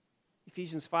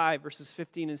 Ephesians 5, verses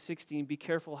 15 and 16, be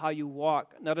careful how you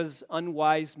walk, not as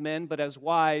unwise men, but as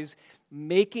wise,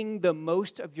 making the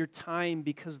most of your time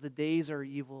because the days are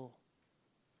evil.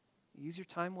 Use your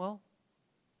time well?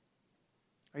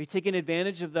 Are you taking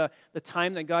advantage of the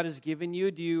time that God has given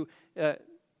you? Do you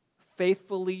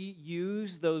faithfully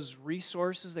use those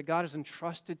resources that God has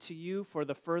entrusted to you for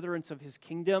the furtherance of His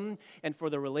kingdom and for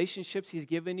the relationships He's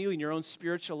given you in your own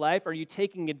spiritual life? Are you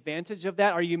taking advantage of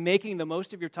that? Are you making the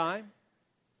most of your time?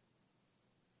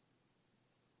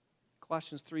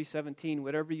 Colossians 3:17,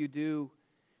 whatever you do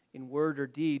in word or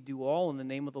deed, do all in the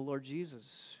name of the Lord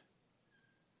Jesus.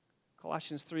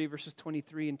 Colossians 3, verses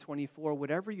 23 and 24,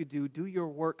 whatever you do, do your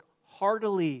work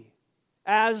heartily,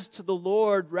 as to the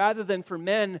Lord, rather than for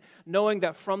men, knowing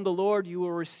that from the Lord you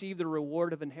will receive the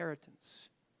reward of inheritance.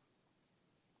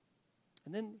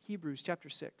 And then Hebrews chapter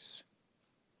 6,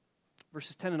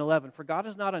 verses 10 and 11, for God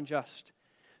is not unjust,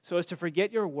 so as to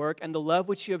forget your work and the love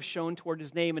which you have shown toward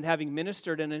His name, and having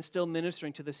ministered and is still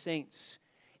ministering to the saints.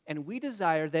 And we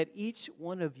desire that each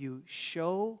one of you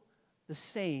show the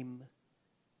same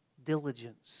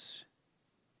diligence.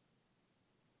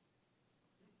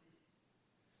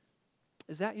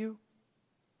 Is that you?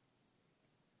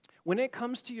 When it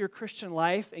comes to your Christian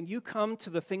life and you come to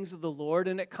the things of the Lord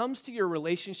and it comes to your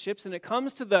relationships and it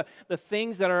comes to the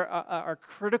things that are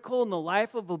critical in the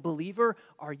life of a believer,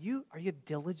 are you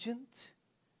diligent?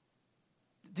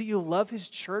 Do you love His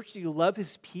church? Do you love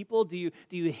His people? Do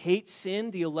you hate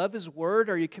sin? Do you love His word?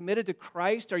 Are you committed to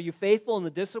Christ? Are you faithful in the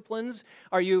disciplines?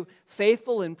 Are you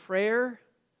faithful in prayer?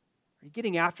 Are you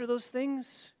getting after those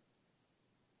things?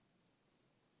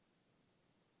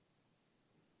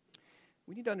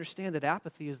 We need to understand that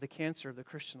apathy is the cancer of the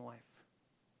Christian life.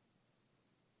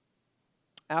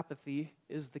 Apathy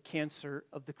is the cancer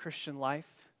of the Christian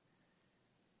life.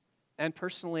 And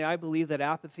personally, I believe that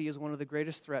apathy is one of the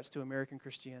greatest threats to American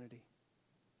Christianity.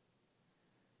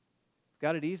 We've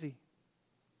got it easy.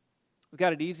 We've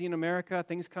got it easy in America.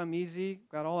 Things come easy. We've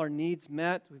got all our needs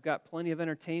met. We've got plenty of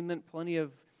entertainment, plenty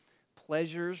of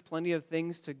pleasures, plenty of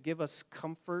things to give us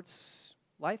comforts.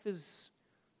 Life is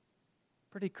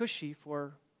pretty cushy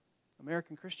for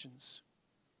American Christians.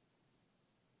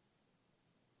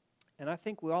 And I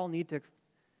think we all need to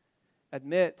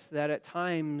admit that at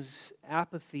times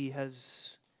apathy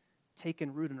has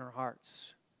taken root in our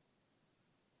hearts.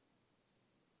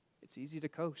 It's easy to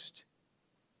coast.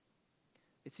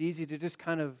 It's easy to just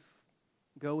kind of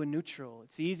go in neutral.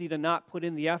 It's easy to not put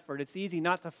in the effort. It's easy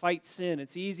not to fight sin.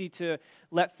 It's easy to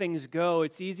let things go.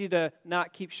 It's easy to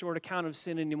not keep short account of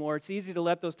sin anymore. It's easy to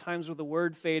let those times with the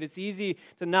word fade. It's easy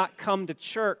to not come to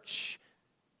church.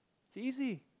 It's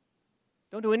easy.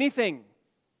 Don't do anything.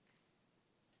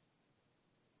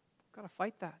 We've got to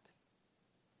fight that.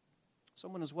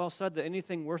 Someone has well said that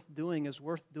anything worth doing is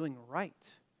worth doing right.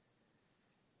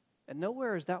 And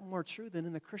nowhere is that more true than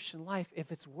in the Christian life.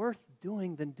 If it's worth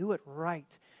doing, then do it right.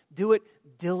 Do it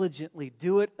diligently.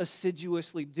 Do it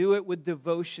assiduously. Do it with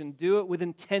devotion. Do it with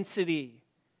intensity.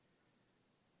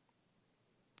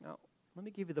 Now, let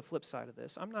me give you the flip side of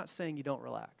this. I'm not saying you don't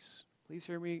relax. Please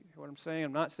hear me, what I'm saying.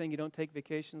 I'm not saying you don't take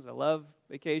vacations. I love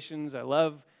vacations. I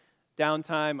love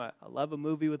downtime. I love a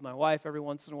movie with my wife every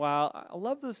once in a while. I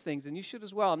love those things, and you should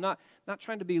as well. I'm not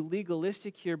trying to be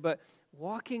legalistic here, but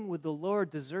walking with the Lord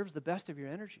deserves the best of your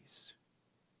energies.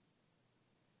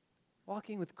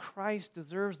 Walking with Christ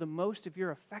deserves the most of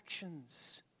your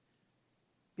affections.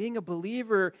 Being a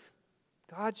believer,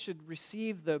 God should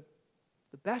receive the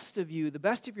best of you, the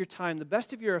best of your time, the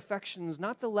best of your affections,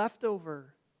 not the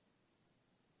leftover.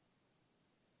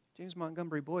 James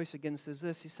Montgomery Boyce again says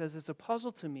this. He says, it's a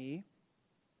puzzle to me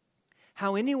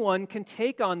how anyone can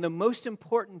take on the most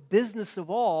important business of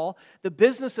all, the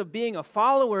business of being a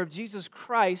follower of Jesus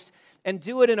Christ, and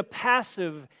do it in a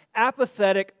passive,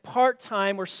 apathetic,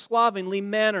 part-time, or slovenly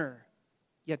manner.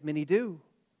 Yet many do.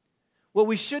 What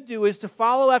we should do is to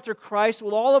follow after Christ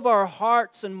with all of our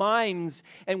hearts and minds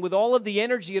and with all of the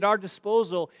energy at our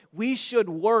disposal. We should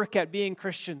work at being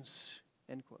Christians.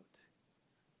 End quote.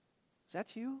 Is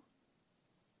that you?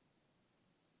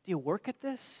 Do you work at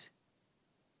this?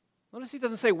 Notice he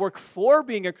doesn't say work for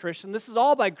being a Christian. This is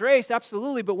all by grace,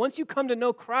 absolutely. But once you come to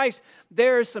know Christ,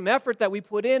 there is some effort that we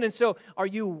put in. And so, are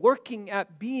you working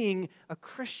at being a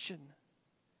Christian?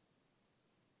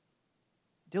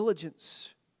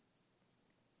 Diligence,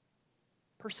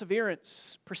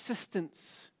 perseverance,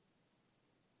 persistence.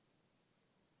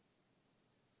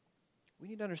 We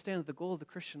need to understand that the goal of the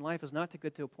Christian life is not to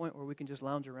get to a point where we can just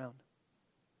lounge around.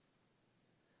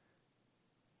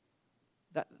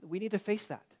 That we need to face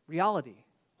that reality.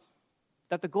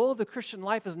 That the goal of the Christian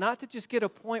life is not to just get a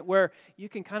point where you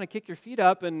can kind of kick your feet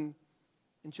up and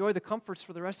enjoy the comforts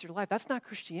for the rest of your life. That's not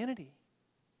Christianity.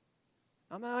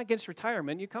 I'm not against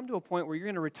retirement. You come to a point where you're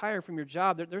going to retire from your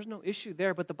job. There's no issue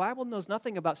there. But the Bible knows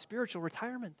nothing about spiritual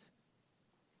retirement.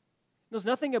 It knows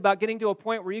nothing about getting to a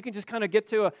point where you can just kind of get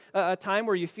to a time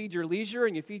where you feed your leisure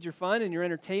and you feed your fun and your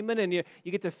entertainment and you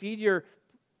get to feed your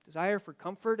desire for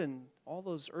comfort and all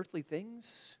those earthly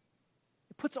things.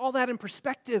 It puts all that in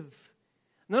perspective.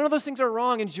 None of those things are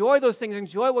wrong. Enjoy those things.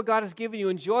 Enjoy what God has given you.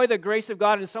 Enjoy the grace of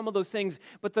God in some of those things.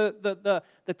 But the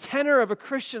tenor of a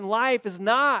Christian life is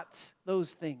not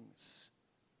those things.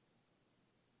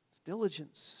 It's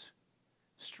diligence,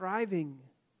 striving,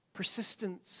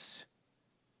 persistence,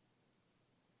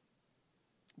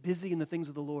 busy in the things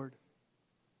of the Lord,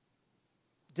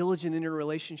 diligent in your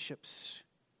relationships,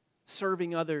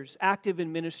 serving others, active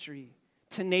in ministry,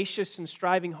 tenacious and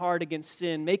striving hard against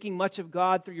sin, making much of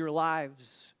God through your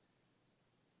lives.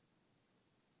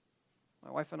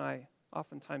 My wife and I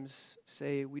oftentimes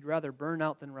say we'd rather burn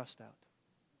out than rust out.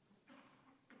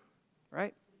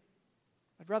 Right?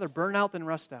 I'd rather burn out than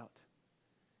rust out.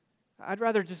 I'd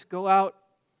rather just go out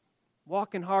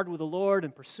walking hard with the Lord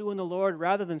and pursuing the Lord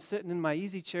rather than sitting in my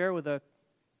easy chair with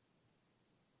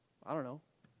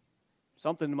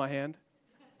something in my hand.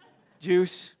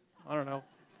 Juice, I don't know.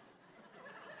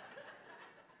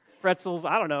 Pretzels,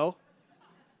 I don't know.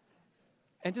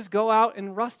 And just go out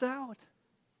and rust out.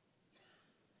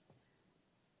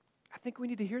 I think we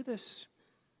need to hear this.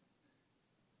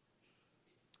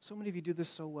 So many of you do this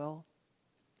so well.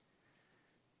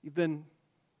 You've been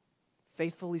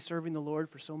faithfully serving the Lord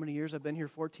for so many years. I've been here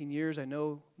 14 years. I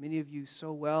know many of you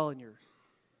so well, and you're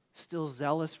still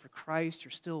zealous for Christ.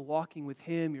 You're still walking with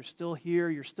Him. You're still here.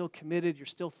 You're still committed. You're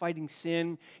still fighting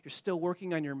sin. You're still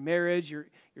working on your marriage. You're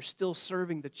still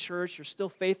serving the church. You're still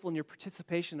faithful in your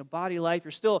participation in body life.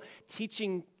 You're still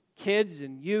teaching kids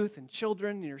and youth and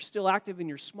children. And you're still active in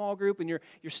your small group. And you're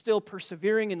still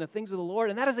persevering in the things of the Lord.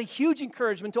 And that is a huge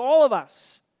encouragement to all of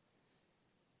us.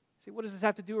 See, what does this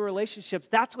have to do with relationships?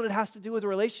 That's what it has to do with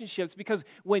relationships, because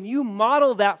when you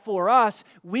model that for us,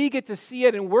 we get to see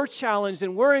it and we're challenged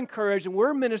and we're encouraged and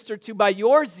we're ministered to by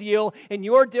your zeal and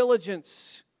your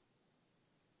diligence.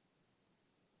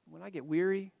 When I get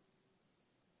weary,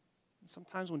 and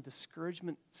sometimes when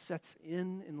discouragement sets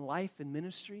in life and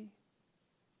ministry,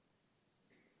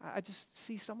 I just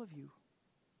see some of you.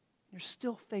 You're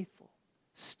still faithful,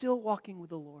 still walking with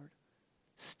the Lord.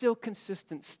 Still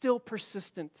consistent, still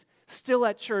persistent, still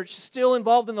at church, still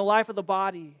involved in the life of the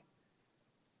body.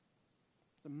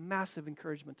 It's a massive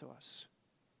encouragement to us.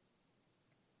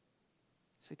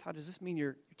 You say, Todd, does this mean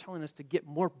you're telling us to get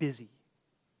more busy?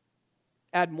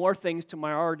 Add more things to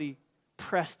my already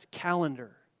pressed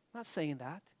calendar? I'm not saying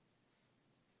that.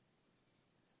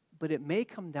 But it may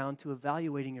come down to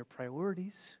evaluating your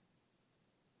priorities.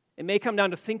 It may come down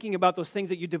to thinking about those things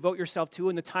that you devote yourself to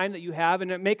and the time that you have,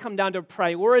 and it may come down to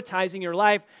prioritizing your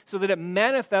life so that it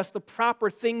manifests the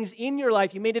proper things in your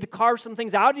life. You may need to carve some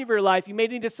things out of your life. You may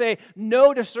need to say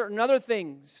no to certain other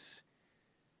things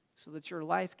so that your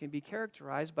life can be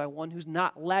characterized by one who's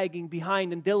not lagging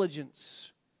behind in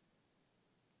diligence.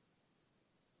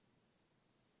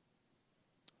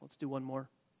 Let's do one more.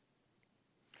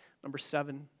 Number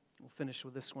 7, we'll finish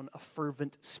with this one, a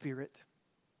fervent spirit.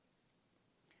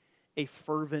 A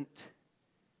fervent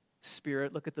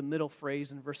spirit. Look at the middle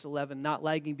phrase in verse 11. Not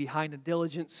lagging behind in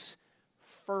diligence,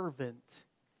 fervent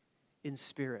in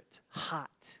spirit. Hot.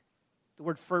 The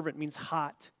word fervent means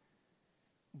hot.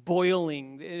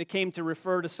 Boiling. It came to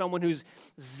refer to someone who's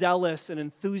zealous and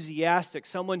enthusiastic.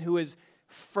 Someone who is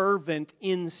fervent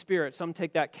in spirit. Some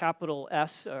take that capital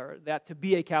S, or that to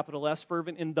be a capital S,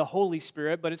 fervent in the Holy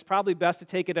Spirit, but it's probably best to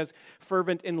take it as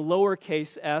fervent in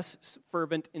lowercase s,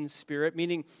 fervent in spirit,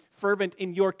 meaning fervent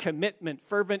in your commitment,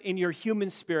 fervent in your human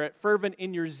spirit, fervent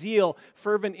in your zeal,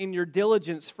 fervent in your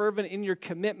diligence, fervent in your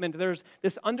commitment. There's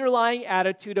this underlying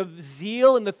attitude of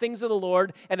zeal in the things of the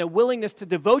Lord and a willingness to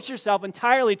devote yourself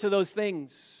entirely to those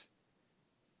things.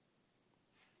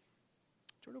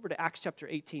 Turn over to Acts chapter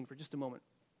 18 for just a moment.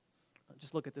 I'll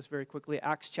just look at this very quickly.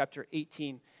 Acts chapter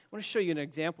 18. I want to show you an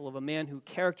example of a man who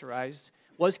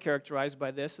was characterized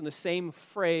by this. And the same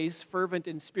phrase, fervent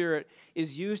in spirit,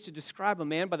 is used to describe a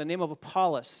man by the name of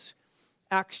Apollos.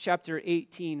 Acts chapter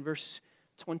 18, verse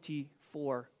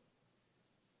 24.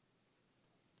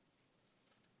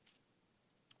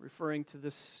 Referring to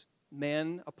this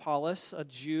man, Apollos, a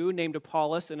Jew named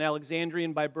Apollos, an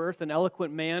Alexandrian by birth, an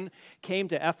eloquent man, came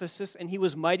to Ephesus, and he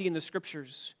was mighty in the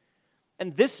Scriptures.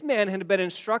 And this man had been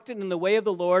instructed in the way of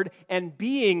the Lord and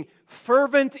being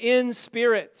fervent in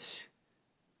spirit.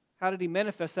 How did he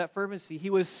manifest that fervency?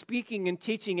 He was speaking and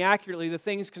teaching accurately the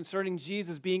things concerning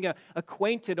Jesus, being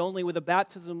acquainted only with the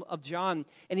baptism of John.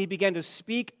 And he began to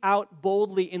speak out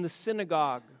boldly in the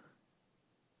synagogue.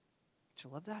 Don't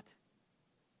you love that?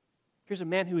 Here's a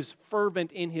man who is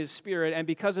fervent in his spirit, and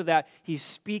because of that, he's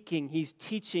speaking, he's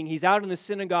teaching, he's out in the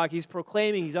synagogue, he's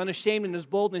proclaiming, he's unashamed in his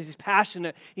boldness, he's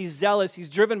passionate, he's zealous, he's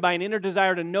driven by an inner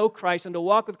desire to know Christ and to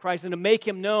walk with Christ and to make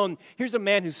him known. Here's a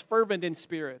man who's fervent in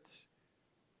spirit.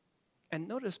 And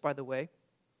notice, by the way,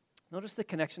 notice the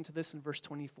connection to this in verse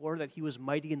 24, that he was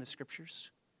mighty in the Scriptures.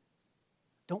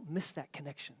 Don't miss that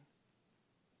connection.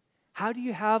 How do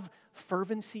you have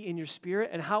fervency in your spirit,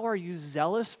 and how are you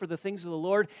zealous for the things of the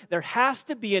Lord? There has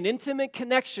to be an intimate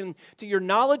connection to your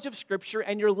knowledge of Scripture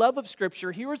and your love of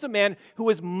Scripture. Here is a man who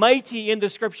is mighty in the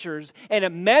Scriptures, and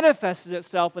it manifests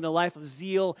itself in a life of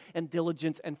zeal and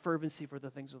diligence and fervency for the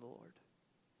things of the Lord.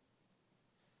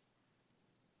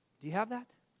 Do you have that?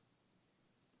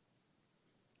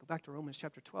 Back to Romans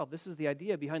chapter 12. This is the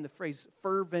idea behind the phrase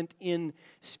fervent in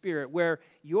spirit, where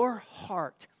your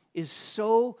heart is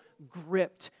so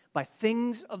gripped by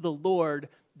things of the Lord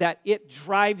that it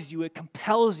drives you, it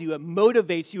compels you, it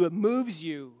motivates you, it moves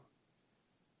you.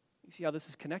 You see how this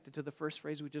is connected to the first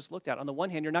phrase we just looked at. On the one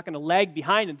hand, you're not going to lag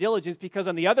behind in diligence, because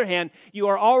on the other hand, you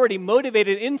are already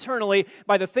motivated internally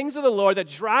by the things of the Lord that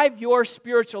drive your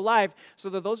spiritual life, so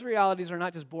that those realities are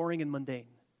not just boring and mundane.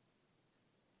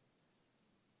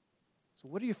 So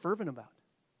what are you fervent about?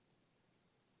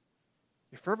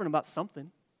 You're fervent about something.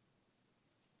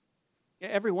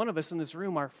 Every one of us in this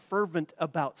room are fervent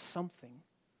about something.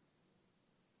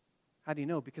 How do you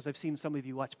know? Because I've seen some of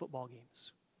you watch football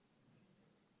games.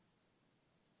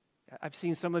 I've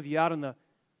seen some of you out on the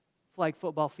flag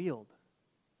football field.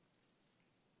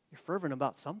 You're fervent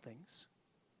about some things.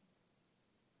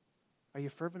 Are you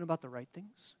fervent about the right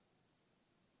things?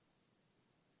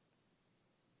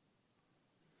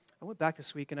 I went back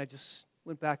this week and I just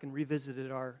went back and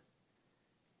revisited our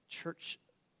church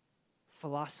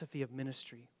philosophy of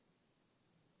ministry.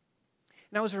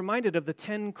 And I was reminded of the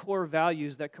 10 core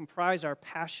values that comprise our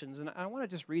passions, and I want to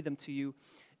just read them to you.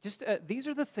 These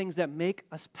are the things that make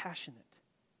us passionate.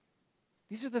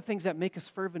 These are the things that make us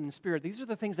fervent in spirit. These are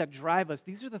the things that drive us.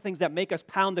 These are the things that make us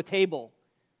pound the table.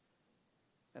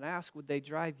 And I ask, would they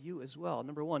drive you as well?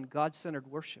 Number one, God-centered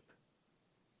worship.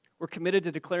 We're committed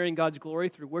to declaring God's glory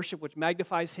through worship, which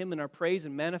magnifies Him in our praise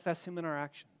and manifests Him in our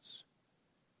actions.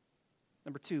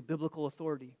 Number two, biblical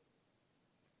authority.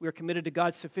 We are committed to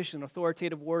God's sufficient,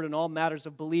 authoritative word in all matters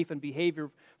of belief and behavior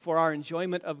for our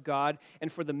enjoyment of God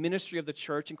and for the ministry of the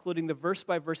church, including the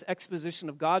verse-by-verse exposition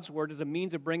of God's word as a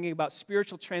means of bringing about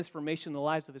spiritual transformation in the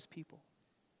lives of His people.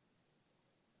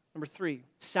 Number three,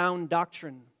 sound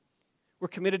doctrine. We're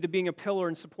committed to being a pillar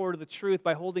in support of the truth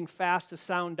by holding fast to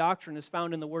sound doctrine as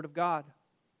found in the Word of God.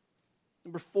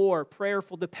 Number four,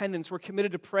 prayerful dependence. We're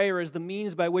committed to prayer as the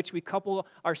means by which we couple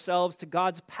ourselves to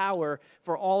God's power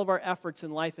for all of our efforts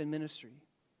in life and ministry.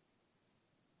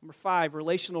 Number five,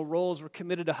 relational roles. We're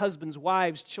committed to husbands,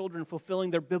 wives, children,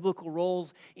 fulfilling their biblical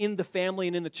roles in the family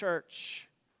and in the church.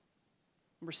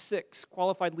 Number six,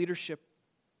 qualified leadership.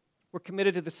 We're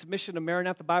committed to the submission of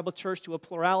Maranatha Bible Church to a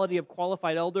plurality of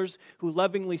qualified elders who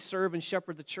lovingly serve and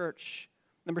shepherd the church.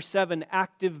 Number seven,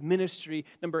 active ministry.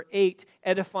 Number eight,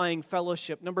 edifying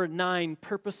fellowship. Number nine,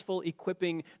 purposeful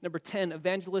equipping. Number 10,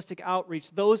 evangelistic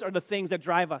outreach. Those are the things that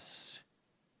drive us.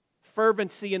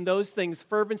 Fervency in those things.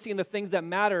 Fervency in the things that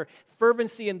matter.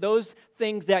 Fervency in those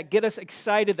things that get us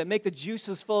excited, that make the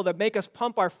juices flow, that make us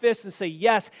pump our fists and say,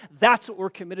 yes, that's what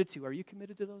we're committed to. Are you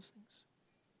committed to those things?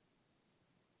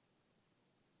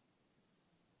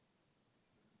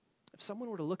 If someone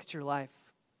were to look at your life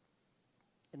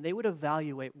and they would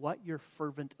evaluate what you're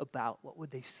fervent about, what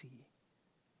would they see?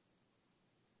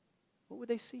 What would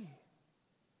they see?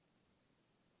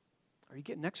 Are you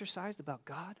getting exercised about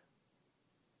God?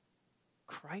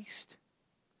 Christ?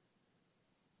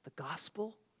 The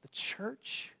gospel? The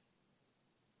church?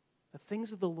 The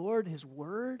things of the Lord, His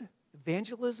word?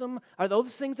 Evangelism? Are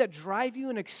those things that drive you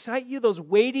and excite you? Those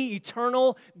weighty,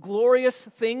 eternal, glorious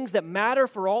things that matter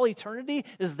for all eternity?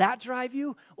 Does that drive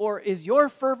you? Or is your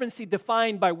fervency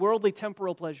defined by worldly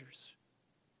temporal pleasures?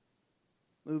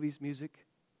 Movies, music,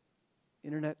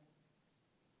 internet?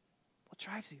 What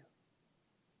drives you?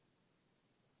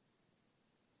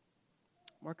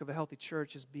 Mark of a healthy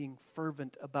church is being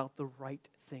fervent about the right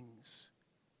things.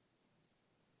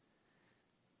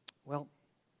 Well,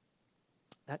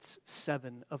 That's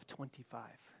 7 of 25.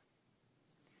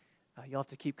 You'll have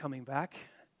to keep coming back,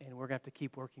 and we're going to have to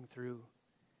keep working through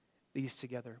these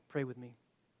together. Pray with me.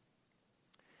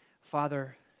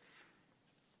 Father,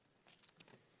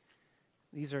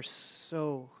 these are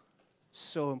so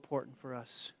important for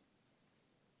us.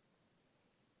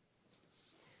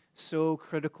 So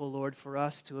critical, Lord, for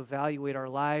us to evaluate our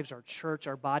lives, our church,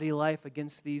 our body life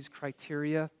against these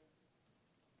criteria.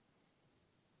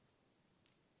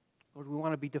 Lord, we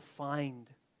want to be defined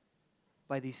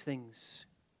by these things.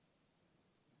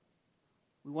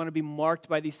 We want to be marked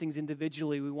by these things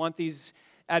individually. We want these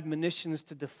admonitions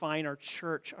to define our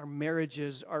church, our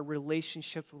marriages, our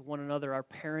relationships with one another, our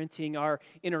parenting, our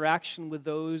interaction with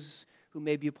those who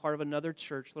may be a part of another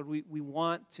church. Lord, we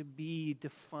want to be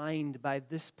defined by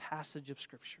this passage of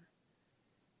Scripture.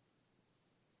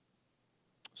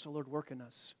 So, Lord, work in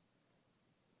us.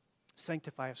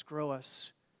 Sanctify us, grow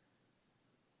us.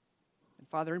 And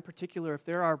Father, in particular, if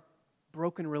there are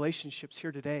broken relationships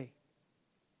here today,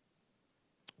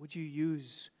 would you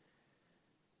use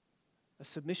a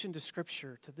submission to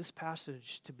Scripture, to this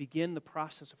passage, to begin the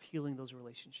process of healing those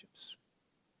relationships?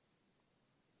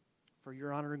 For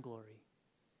your honor and glory.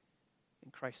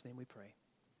 In Christ's name we pray.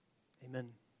 Amen.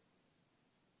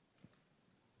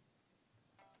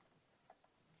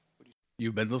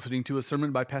 You've been listening to a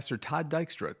sermon by Pastor Todd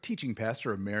Dykstra, teaching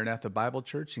pastor of Maranatha Bible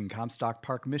Church in Comstock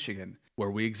Park, Michigan, where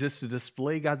we exist to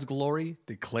display God's glory,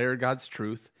 declare God's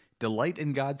truth, delight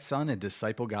in God's Son, and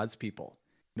disciple God's people.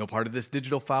 No part of this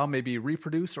digital file may be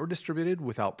reproduced or distributed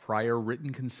without prior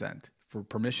written consent. For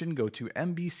permission, go to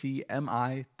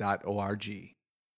mbcmi.org.